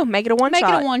you go. Make it a one-shot.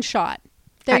 Make it a one-shot.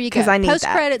 There you go. Because I need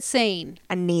Post-credit scene.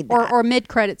 I need that. Or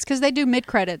mid-credits, because they do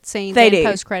mid-credit scenes They and do.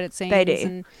 post-credit scenes. They do.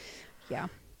 And, yeah.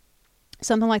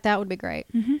 Something like that would be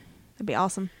great. Mm-hmm. That'd be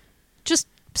awesome. Just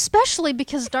especially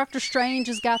because Doctor Strange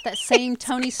has got that same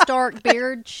Tony Stark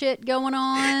beard shit going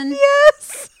on.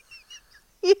 Yes.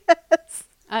 Yes.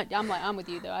 I'm with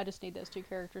you, though. I just need those two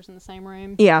characters in the same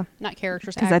room. Yeah. Not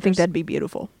characters, Because I think that'd be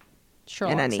beautiful.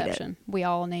 Sherlock and I need exception. We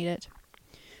all need it.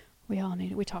 We all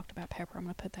need it. We talked about Pepper. I'm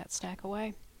going to put that stack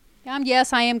away.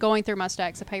 Yes, I am going through my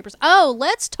stacks of papers. Oh,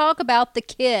 let's talk about the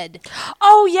kid.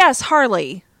 Oh, yes,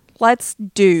 Harley. Let's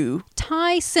do.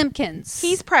 Ty Simpkins.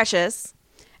 He's precious.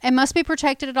 And must be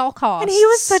protected at all costs. And he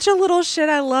was such a little shit.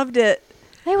 I loved it.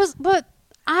 But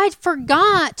I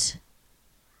forgot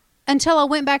until I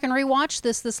went back and rewatched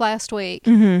this last week.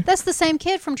 Mm-hmm. That's the same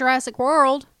kid from Jurassic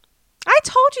World. I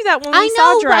told you that when we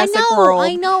saw Jurassic World.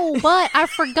 I know, but I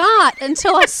forgot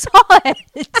until I saw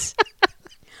it.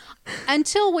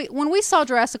 When we saw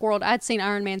Jurassic World, I'd seen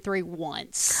Iron Man 3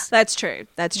 once. That's true.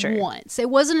 That's true. Once.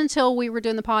 It wasn't until we were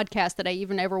doing the podcast that I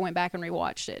even ever went back and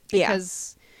rewatched it.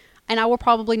 And I will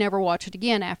probably never watch it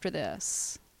again after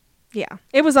this. Yeah.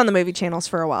 It was on the movie channels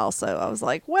for a while, so I was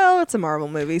like, well, it's a Marvel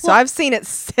movie. So I've seen it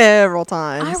several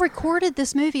times. I recorded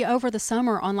this movie over the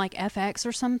summer on like FX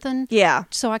or something. Yeah.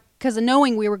 So because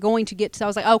knowing we were going to get to, I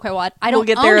was like, okay, well, I don't We'll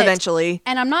get own there it, eventually.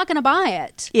 and I'm not going to buy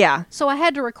it. Yeah. So I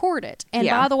had to record it. And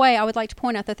Yeah. by the way, I would like to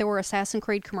point out that there were Assassin's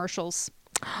Creed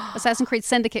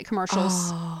Syndicate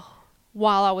commercials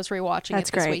while I was rewatching That's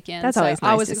it this great. weekend. That's so always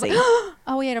I nice was to like, see.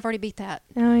 oh, yeah, I've already beat that.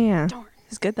 Oh, yeah. Darn.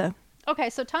 It's good, though.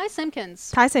 Okay, so Ty Simpkins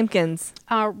Ty Simpkins.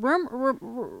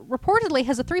 reportedly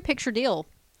has a 3-picture deal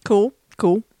Cool.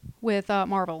 with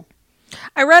Marvel.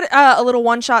 I read a little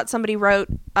one-shot somebody wrote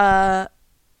on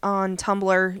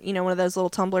Tumblr, one of those little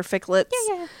Tumblr ficlets.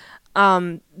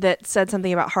 Yeah. That said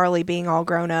something about Harley being all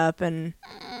grown up and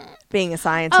being a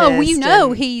scientist. Oh, well,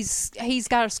 he's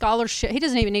got a scholarship. He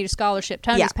doesn't even need a scholarship.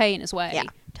 Tony's paying his way. Yeah.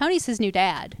 Tony's his new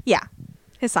dad. Yeah.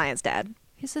 His science dad.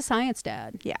 He's a science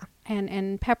dad. Yeah.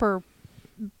 And Pepper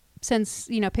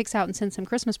picks out and sends him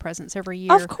Christmas presents every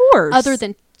year. Of course. Other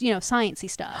than, sciencey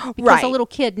stuff. Because a little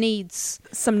kid needs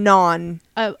some some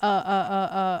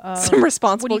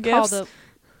responsible what do you gifts. call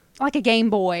like a Game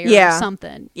Boy or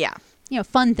something. Yeah.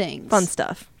 Fun things. Fun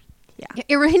stuff. Yeah.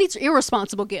 He needs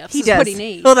irresponsible gifts. He is does. what he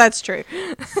needs. Well, that's true.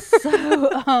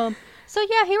 So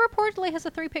yeah, he reportedly has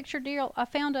a 3-picture deal. I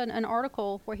found an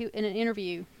article in an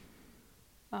interview,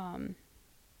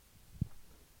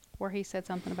 where he said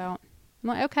something about. I'm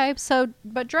like, okay,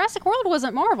 but Jurassic World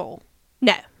wasn't Marvel.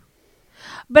 No.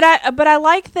 But I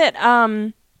like that.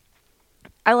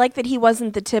 I like that he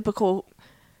wasn't the typical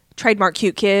trademark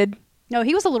cute kid. No,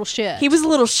 he was a little shit. He was a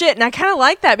little shit, and I kind of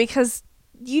like that because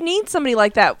you need somebody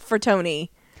like that for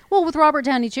Tony. Well, with Robert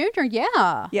Downey Jr.,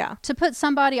 yeah. Yeah. To put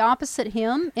somebody opposite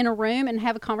him in a room and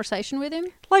have a conversation with him.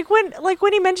 Like when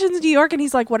he mentions New York and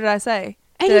he's like, what did I say?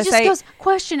 And he just goes,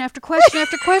 question after question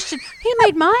after question. He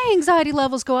made my anxiety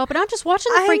levels go up, and I'm just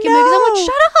watching the freaking movies. I'm like,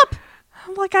 shut up!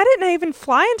 I'm like, I didn't even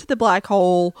fly into the black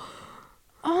hole.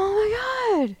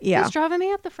 Oh, my God. Yeah. He's driving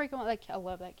me up the freaking... I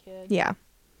love that kid. Yeah.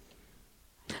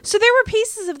 So there were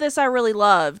pieces of this I really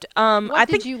loved. What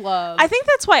did you love? I think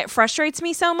that's why it frustrates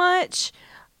me so much.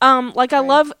 I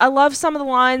love some of the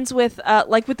lines with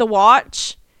with the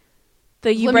watch.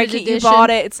 You Limited break it, you edition. bought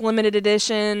it. It's limited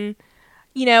edition.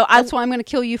 That's why I'm going to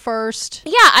kill you first.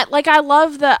 Yeah, I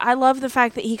love the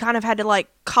fact that he kind of had to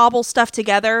cobble stuff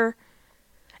together,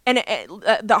 and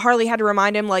that Harley had to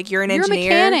remind him you're an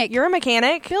engineer, you're a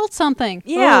mechanic, Build something.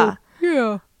 Yeah,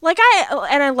 yeah.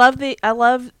 I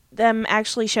love them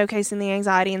actually showcasing the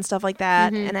anxiety and stuff like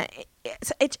that, and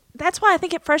that's why I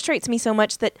think it frustrates me so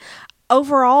much that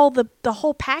overall the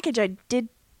whole package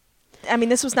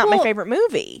this was not my favorite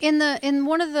movie. In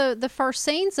one of the first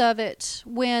scenes of it,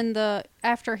 when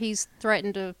after he's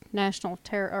threatened a national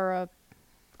terror or a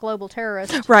global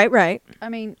terrorist. Right. I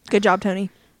mean, good job, Tony.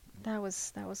 That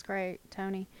was great,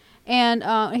 Tony. And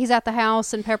he's at the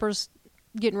house, and Pepper's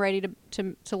getting ready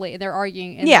to leave. They're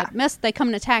arguing, and they come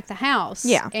and attack the house.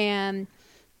 Yeah, and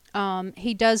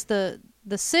he does the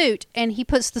suit, and he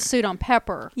puts the suit on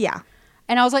Pepper. Yeah.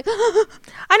 And I was like, I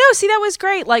know. See, that was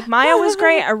great. Maya was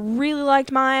great. I really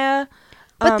liked Maya.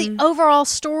 But the overall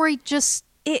story just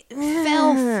it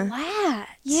fell flat.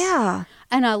 Yeah.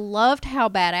 And I loved how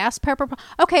badass Pepper.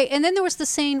 Okay, and then there was the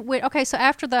scene with. Okay, so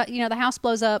after the the house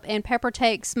blows up and Pepper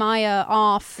takes Maya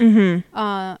off, and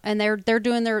they're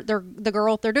doing they're doing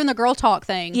the girl talk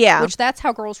thing. Yeah, which that's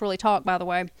how girls really talk, by the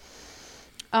way.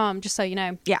 Just so you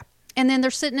know. Yeah. And then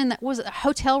they're sitting in that was it a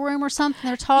hotel room or something.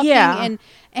 They're talking, Yeah.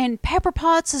 and Pepper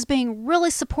Potts is being really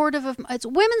supportive of it's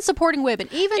women supporting women,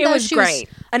 even It though was she great.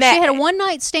 she had a one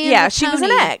night stand. Yeah, with she was an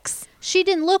Tony. ex. She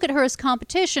didn't look at her as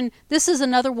competition. This is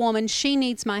another woman. She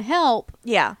needs my help.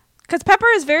 Yeah, because Pepper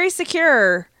is very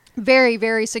secure. Very,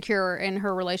 very secure in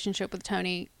her relationship with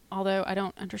Tony, although I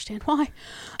don't understand why.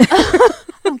 I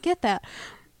don't get that.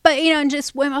 But, and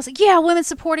just women, I was like, yeah, women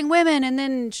supporting women. And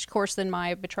then, of course, then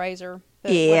Maya betrays her.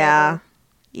 But Yeah. whatever.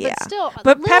 Yeah. But still,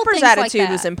 but little Pepper's things like attitude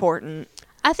that. was important.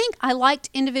 I think I liked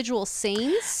individual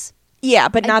scenes. Yeah,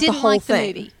 but I not the didn't whole like the thing.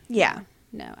 movie. Yeah.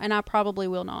 No, and I probably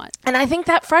will not. And I think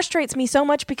that frustrates me so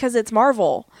much because it's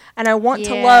Marvel. And I want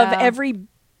to Yeah. love every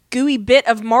gooey bit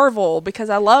of Marvel because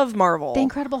I love Marvel. The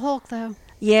Incredible Hulk, though.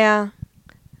 Yeah.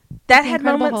 That had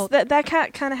Incredible moments Hulk.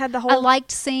 that kind of had the whole... I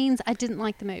liked scenes. I didn't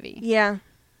like the movie. Yeah.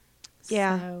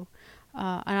 Yeah. So,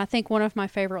 and I think one of my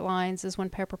favorite lines is when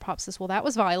Pepper Potts says, well, that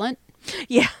was violent.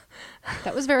 Yeah.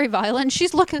 That was very violent.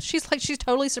 She's like she's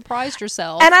totally surprised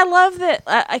herself. And I love that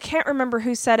I can't remember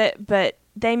who said it, but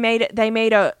they made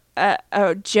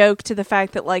a joke to the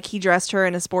fact that like he dressed her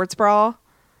in a sports bra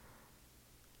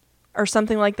or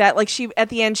something like that. Like she at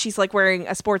the end she's like wearing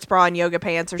a sports bra and yoga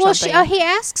pants or something. Well, he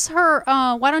asks her,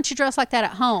 "Why don't you dress like that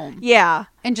at home?" Yeah.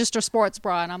 And just a sports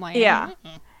bra, and I'm like, Yeah.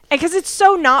 Because it's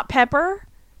so not Pepper.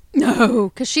 No,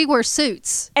 because she wears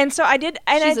suits. And so I did,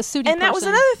 and She's a suited and that was person.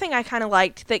 another thing I kind of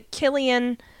liked, that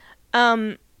Killian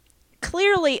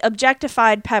clearly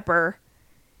objectified Pepper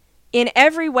in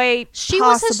every way She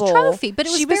possible. was his trophy, but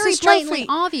it was She very his trophy. blatantly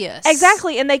obvious.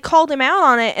 Exactly, and they called him out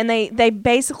on it, and they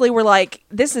basically were like,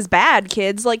 "This is bad,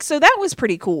 kids." Like, so that was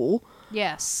pretty cool.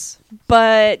 Yes.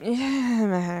 But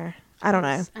I don't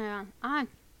know.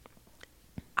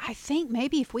 I think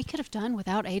maybe if we could have done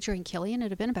without Adrian Killian,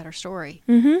 it'd have been a better story.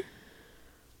 Mm-hmm.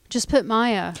 Just put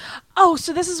Maya. Oh,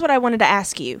 so this is what I wanted to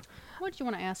ask you. What did you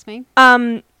want to ask me?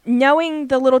 Knowing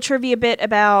the little trivia bit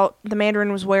about the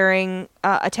Mandarin was wearing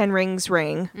a 10 rings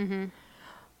ring, Mm-hmm.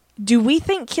 do we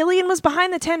think Killian was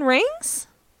behind the 10 rings?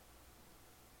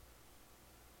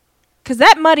 Because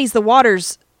that muddies the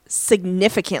waters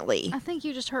significantly. I think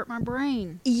you just hurt my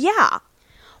brain. Yeah.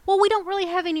 Well, we don't really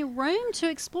have any room to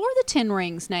explore the 10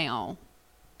 rings now.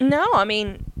 No, I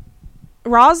mean,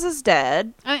 Roz is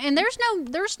dead. And there's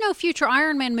no future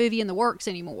Iron Man movie in the works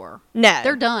anymore. No.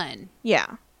 They're done. Yeah.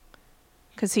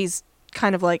 Because he's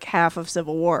kind of like half of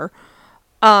Civil War.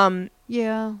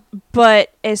 Yeah.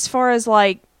 But as far as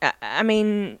like, I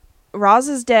mean, Roz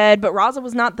is dead, but Raza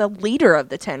was not the leader of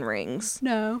the 10 rings.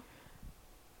 No.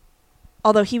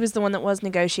 Although he was the one that was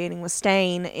negotiating with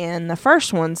Stain in the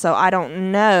first one, so I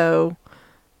don't know.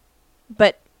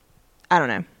 But I don't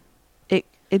know.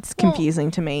 It's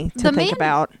confusing to me to think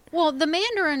about. Well, the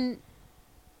Mandarin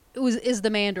is the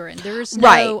Mandarin. There's no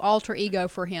Right. alter ego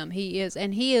for him. He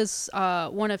is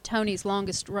one of Tony's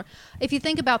longest. If you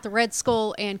think about the Red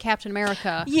Skull and Captain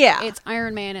America, Yeah. it's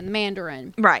Iron Man and the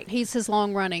Mandarin. Right. He's his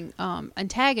long-running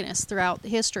antagonist throughout the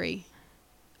history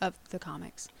of the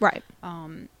comics. Right.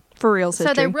 For real history.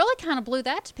 So they really kind of blew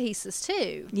that to pieces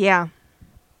too. Yeah.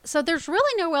 So there's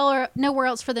really nowhere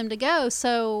else for them to go.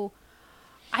 So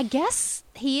I guess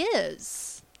he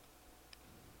is,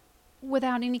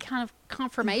 without any kind of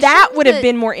confirmation. That would have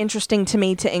been more interesting to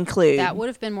me to include. That would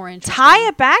have been more interesting. Tie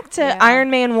it back to Yeah. Iron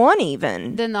Man 1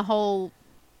 even. Than the whole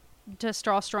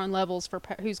testosterone levels for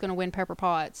who's going to win Pepper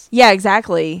Potts. Yeah,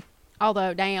 exactly.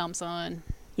 Although, damn, son,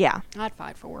 Yeah. I'd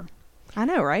fight for her. I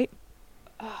know, right?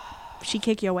 She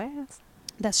kick your ass.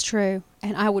 That's true.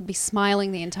 And I would be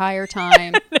smiling the entire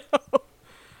time.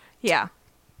 Yeah.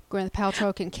 Gwyneth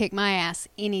Paltrow can kick my ass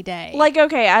any day. Like,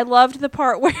 okay, I loved the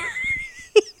part where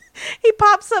he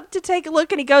pops up to take a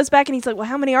look and he goes back and he's like, well,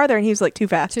 how many are there? And he was like, too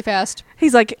fast. Too fast.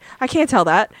 He's like, I can't tell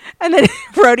that. And then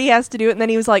Rhodey has to do it. And then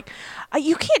he was like,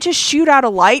 you can't just shoot out a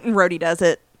light. And Rhodey does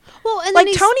it. Well, and Like,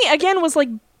 then Tony, again, was like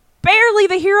barely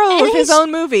the hero and of his he's-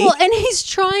 own movie. Well, and he's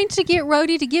trying to get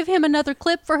Rhodey to give him another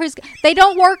clip for his. They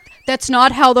don't work. That's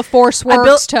not how the Force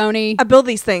works, Tony. I build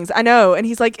these things. I know. And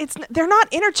he's like, they're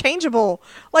not interchangeable.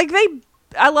 Like,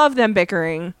 I love them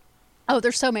bickering. Oh,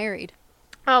 they're so married.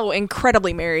 Oh,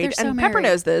 incredibly married. They're so and Pepper married.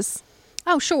 knows this.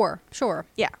 Oh, sure.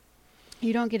 Yeah.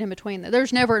 You don't get in between them.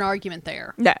 There's never an argument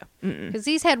there. No. Mm-mm. Because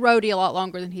he's had Rhodey a lot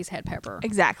longer than he's had Pepper.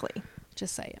 Exactly.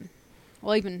 Just saying.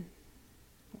 Well, even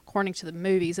according to the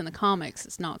movies and the comics,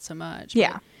 it's not so much.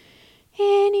 Yeah. But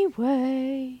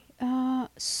Anyway,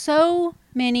 so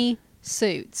many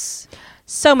suits.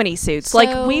 So many suits.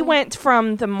 Like, we So- went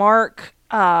from the Mark,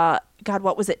 God,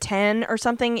 what was it, 10 or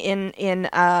something in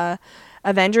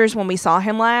Avengers when we saw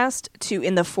him last, to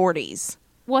in the 40s.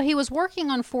 Well, he was working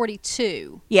on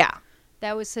 42. Yeah.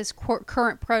 That was his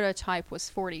current prototype was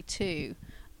 42.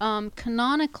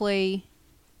 Canonically,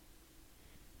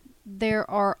 there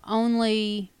are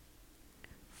only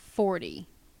 40.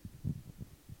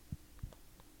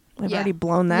 We've Yeah. already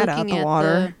blown that out Looking the at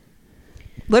water.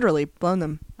 Literally blown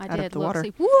them I out did. of the Look, water.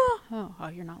 see, oh,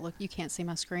 you're not look. You can't see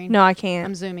my screen. No, I can't.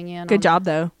 I'm zooming in. Good on- job,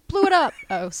 though. Blew it up.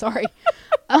 Oh, sorry.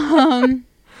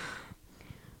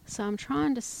 So I'm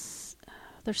trying to.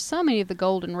 There's so many of the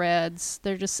golden reds.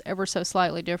 They're just ever so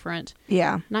slightly different.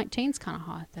 Yeah. 19's kind of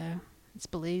hot though. It's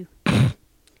blue.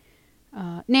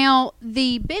 Now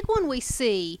the big one we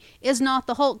see is not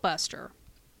the Hulkbuster.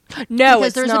 No, because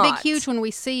it's there's not. a big huge one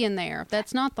we see in there.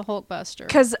 That's not the Hulkbuster.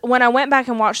 Because when I went back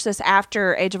and watched this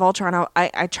after Age of Ultron,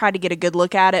 I tried to get a good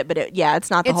look at it, but it's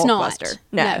not the It's Hulkbuster.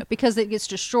 not. No. Because it gets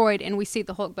destroyed and we see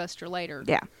the Hulkbuster later.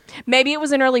 Yeah. Maybe it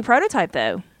was an early prototype,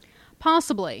 though.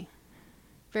 Possibly.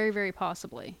 Very, very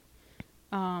possibly.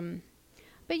 But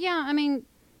yeah, I mean,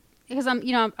 because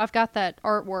I've got that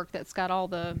artwork that's got all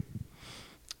the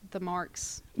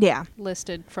marks Yeah.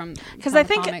 listed from Because from I the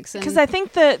think comics, and-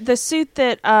 the suit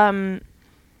that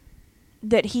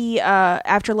that he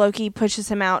after Loki pushes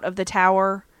him out of the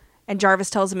tower, and Jarvis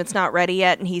tells him it's not ready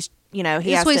yet, and he's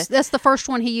that's the first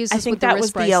one he uses. I think with the that wrist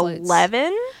was bracelets. the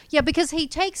 11. Yeah, because he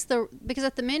takes because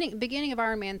at the beginning of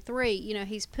Iron Man 3,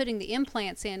 he's putting the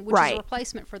implants in, which is Right. a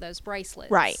replacement for those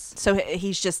bracelets. Right. So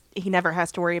he never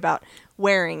has to worry about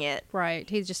wearing it. Right.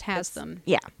 He just has them.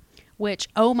 Yeah. Which,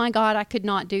 oh my God, I could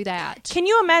not do that. Can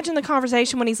you imagine the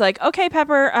conversation when he's like, "Okay,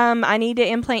 Pepper, I need to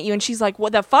implant you," and she's like,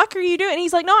 "What the fuck are you doing?" And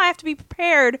he's like, "No, I have to be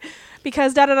prepared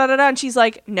because da da da da da." And she's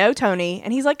like, "No, Tony,"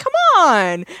 and he's like, "Come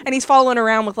on!" And he's following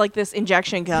around with like this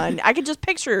injection gun. I could just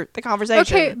picture the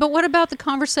conversation. Okay, but what about the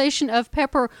conversation of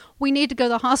Pepper? We need to go to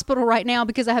the hospital right now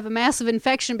because I have a massive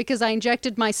infection because I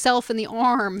injected myself in the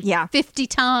arm. Yeah. 50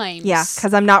 times. Yeah,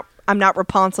 because I'm not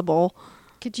responsible.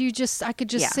 I could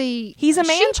just Yeah. see. He's a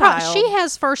man-child. She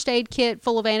has first aid kit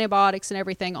full of antibiotics and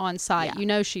everything on site. Yeah. You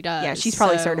know she does. Yeah, she's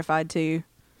probably so certified too.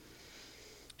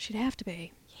 She'd have to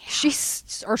be.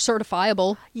 She's or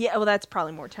certifiable Yeah, well, that's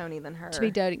probably more Tony than her. to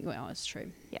be doting. Well, it's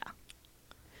true. Yeah.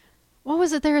 What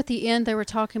was it there at the end? They were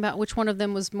talking about which one of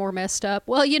them was more messed up.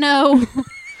 Well,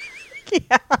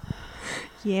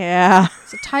 Yeah.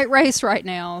 it's a tight race right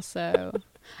now, so.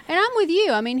 And I'm with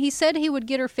you. I mean, he said he would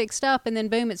get her fixed up, and then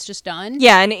boom, it's just done.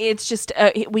 Yeah, and it's just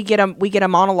we get a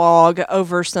monologue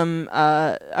over some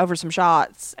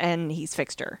shots, and he's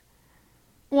fixed her.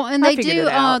 Well, and I figured it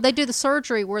out. they do the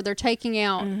surgery where they're taking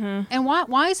out. And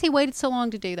why has he waited so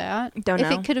long to do that? Don't if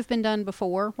know. it could have been done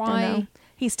before, why? Don't know.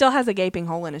 He still has a gaping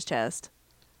hole in his chest.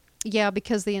 Yeah,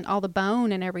 because all the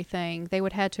bone and everything, they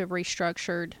would had to have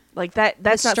restructured. Like that.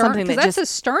 That's not something that that's just. a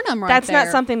sternum right That's there.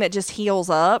 not something that just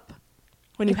heals up.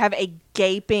 When you have a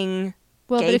gaping,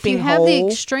 Well, but if you gaping have the hole,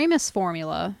 extremis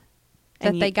formula that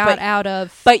And you- they got but- out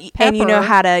of, and you know Pepper-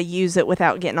 how to use it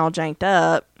without getting all janked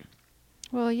up.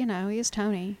 Well, he is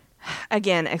Tony.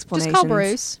 Again, explanations. Just call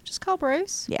Bruce. Just call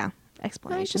Bruce. Yeah,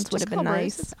 explanations Just would have been call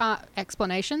nice. Bruce.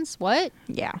 Explanations? What?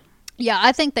 Yeah. Yeah,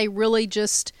 I think they really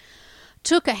just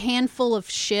took a handful of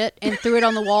shit and threw it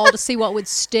on the wall to see what would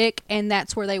stick, and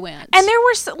that's where they went. And there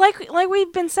were like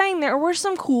we've been saying, there were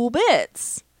some cool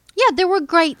bits. yeah, there were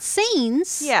great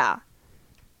scenes. Yeah.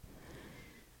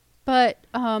 But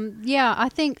yeah,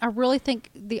 I really think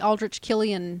the Aldrich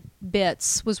Killian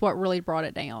bits was what really brought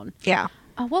it down. Yeah.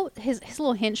 What his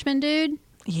little henchman dude?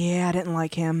 Yeah, I didn't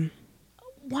like him.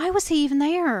 Why was he even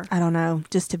there? I don't know,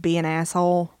 just to be an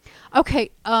asshole.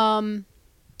 Okay,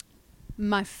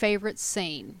 my favorite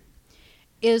scene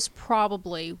is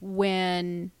probably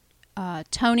when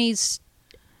Tony's,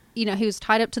 he was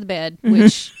tied up to the bed,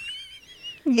 which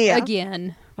Yeah.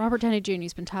 again, Robert Downey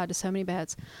Jr.'s been tied to so many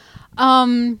beds.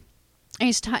 And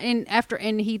he's tied,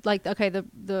 and he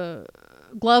the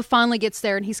glove finally gets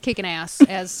there, and he's kicking ass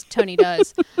as Tony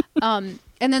does. And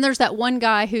then there's that one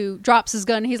guy who drops his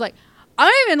gun, and he's like, "I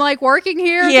don't even like working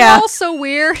here. Yeah. They're all so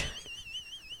weird."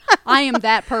 I am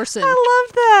that person. I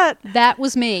love that. That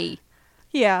was me.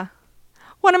 Yeah.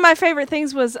 One of my favorite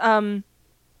things was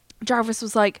Jarvis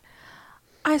was like,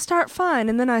 "I start fine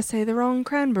and then I say the wrong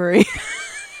cranberry."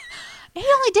 He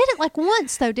only did it like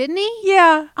once, though, didn't he?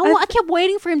 Yeah. I kept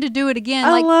waiting for him to do it again.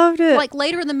 I loved it. Like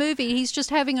later in the movie, he's just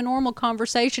having a normal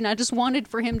conversation. I just wanted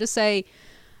for him to say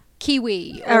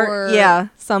kiwi or yeah,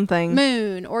 something.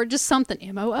 moon or just something.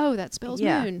 MOO, that spells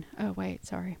Yeah. moon. Oh, wait,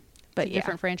 sorry. But It's a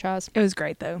different franchise. it was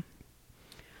great though.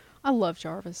 I love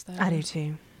Jarvis though. I do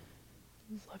too.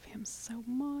 Love him so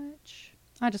much.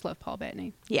 I just love Paul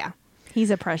Bettany. Yeah,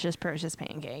 he's a precious, precious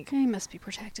pancake. He must be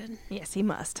protected. Yes, he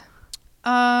must.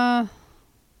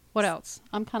 What else?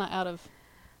 I'm kind of out of.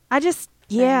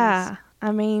 Yeah.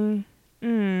 I mean,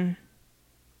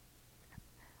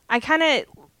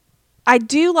 I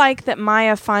do like that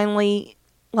Maya finally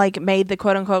made the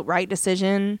quote unquote right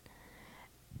decision,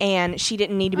 and she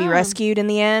didn't need to be rescued in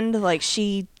the end. Like,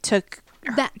 she took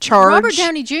That charge. Robert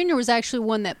Downey Jr. was actually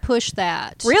one that pushed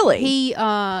that. Really? He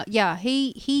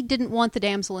didn't want the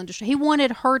damsel in distress. He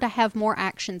wanted her to have more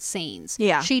action scenes.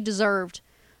 Yeah. She deserved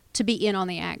to be in on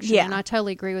the action. Yeah. And I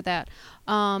totally agree with that.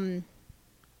 And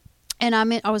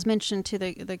I was mentioning to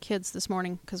the kids this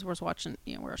morning, because we're watching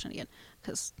it again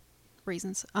because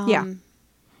reasons.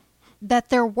 That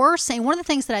there were scenes. One of the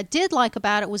things that I did like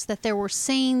about it was that there were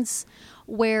scenes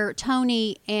where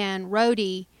Tony and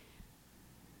Rhodey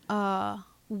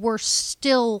were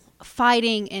still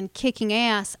fighting and kicking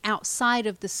ass outside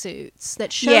of the suits.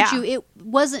 That showed you it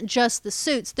wasn't just the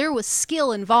suits. There was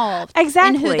skill involved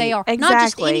in who they are. Exactly. Not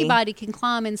just anybody can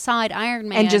climb inside Iron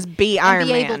Man and just be Iron and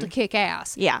be Man. able to kick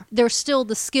ass. Yeah. There's still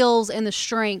the skills and the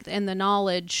strength and the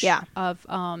knowledge of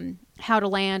how to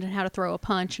land and how to throw a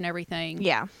punch and everything.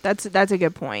 Yeah, that's a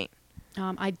good point.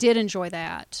 I did enjoy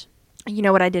that. You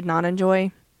know what I did not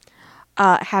enjoy?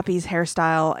 Happy's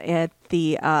hairstyle at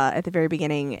the very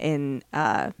beginning in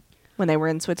when they were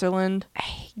in Switzerland.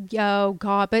 Yo,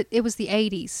 God, but it was the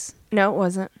 80s. No, it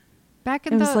wasn't. Back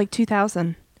in It was like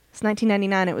 2000. It's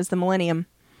 1999. It was the millennium.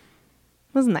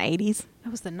 It wasn't the 80s. It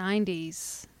was the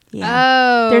 90s.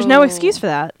 Yeah. Oh. There's no excuse for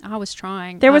that. I was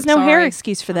trying. There was I'm no hair sorry.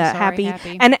 excuse for I'm that. sorry,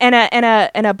 Happy.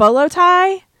 And a bolo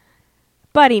tie?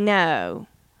 Buddy, no.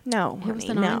 No, It was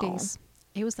the honey, 90s.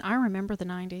 It was. I remember the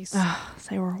 90s. No.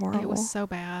 They were horrible. It was so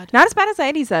bad. Not as bad as the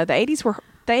 80s though. The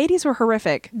 80s were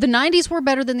horrific. The 90s were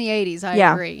better than the 80s. I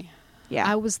agree. Yeah.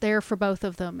 I was there for both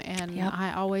of them, and Yep.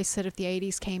 I always said if the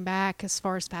 80s came back as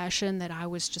far as fashion, that I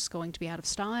was just going to be out of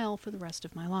style for the rest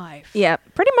of my life. Yeah,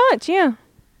 pretty much, yeah.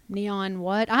 Neon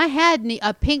what? I had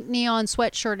a pink neon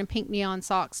sweatshirt and pink neon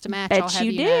socks to match. Bet I'll have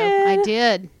you you know. did. I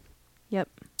did. Yep.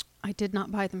 I did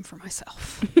not buy them for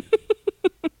myself.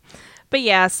 But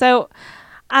yeah, so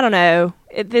I don't know.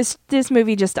 This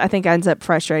movie just, I think, ends up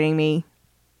frustrating me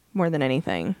more than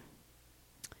anything.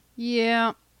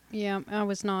 Yeah, I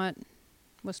was not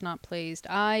pleased.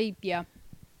 That's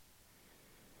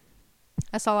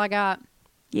all I got.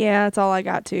 Yeah, that's all I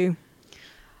got too.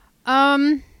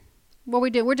 What we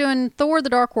did, we're doing Thor: The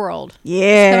Dark World.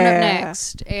 Yeah. Coming up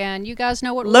next, and you guys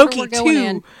know what Loki order we're going 2.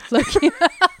 in. Loki.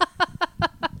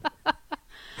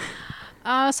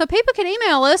 So people can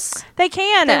email us. They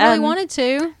can. If they really wanted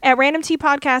to. At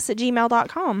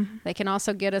randomtpodcast@gmail.com. They can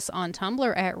also get us on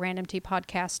Tumblr at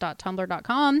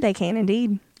randomtpodcast.tumblr.com. They can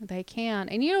indeed. They can.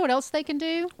 And you know what else they can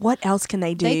do? What else can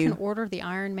they do? They can order the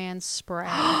Iron Man spray.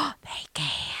 They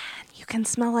can. You can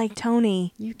smell like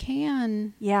Tony. You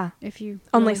can. Yeah. If you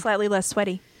Only really- slightly less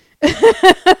sweaty.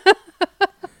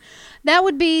 That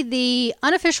would be the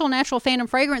unofficial natural phantom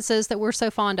fragrances that we're so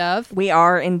fond of. We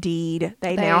are indeed.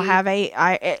 They now have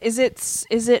is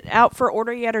it out for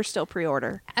order yet or still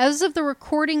pre-order? As of the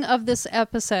recording of this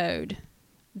episode,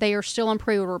 they are still on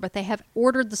pre-order, but they have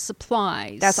ordered the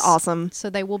supplies. That's awesome.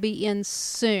 So they will be in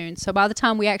soon. So by the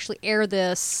time we actually air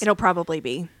this, It'll probably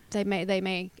be. they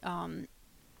may.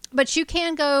 But you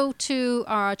can go to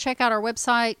check out our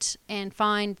website and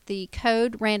find the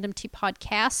code Random Tea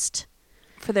Podcast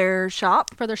For their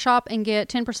shop? for their shop and get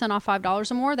 10% off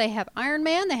 $5 or more. They have Iron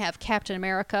Man, they have Captain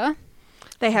America,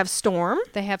 They have Storm.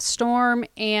 they have Storm,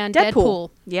 and Deadpool.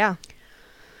 Yeah.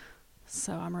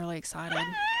 So I'm really excited.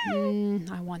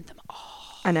 I want them all.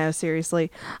 I know,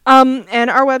 seriously. And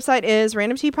our website is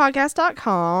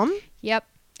randomtpodcast.com. Yep.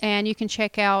 And you can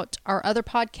check out our other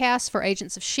podcasts for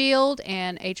Agents of S.H.I.E.L.D.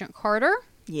 and Agent Carter.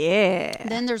 Yeah.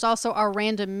 Then there's also our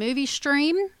random movie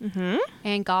stream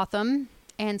and Gotham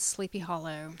and Sleepy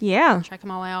Hollow. Yeah. Check them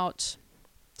all out.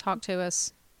 Talk to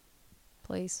us,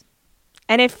 please.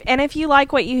 And if you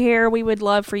like what you hear, we would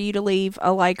love for you to leave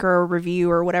a like or a review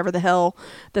or whatever the hell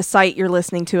the site you're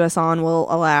listening to us on will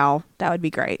allow. That would be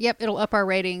great. Yep, it'll up our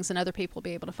ratings and other people will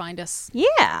be able to find us.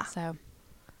 Yeah. So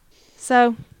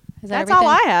So is that that's all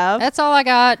I everything? have. That's all I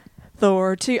got.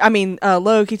 Thor 2. I mean,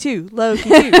 Loki 2. Loki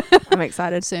 2. I'm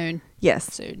excited. Soon.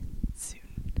 Yes. Soon.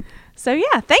 So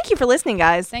yeah, thank you for listening,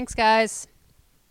 guys. Thanks, guys.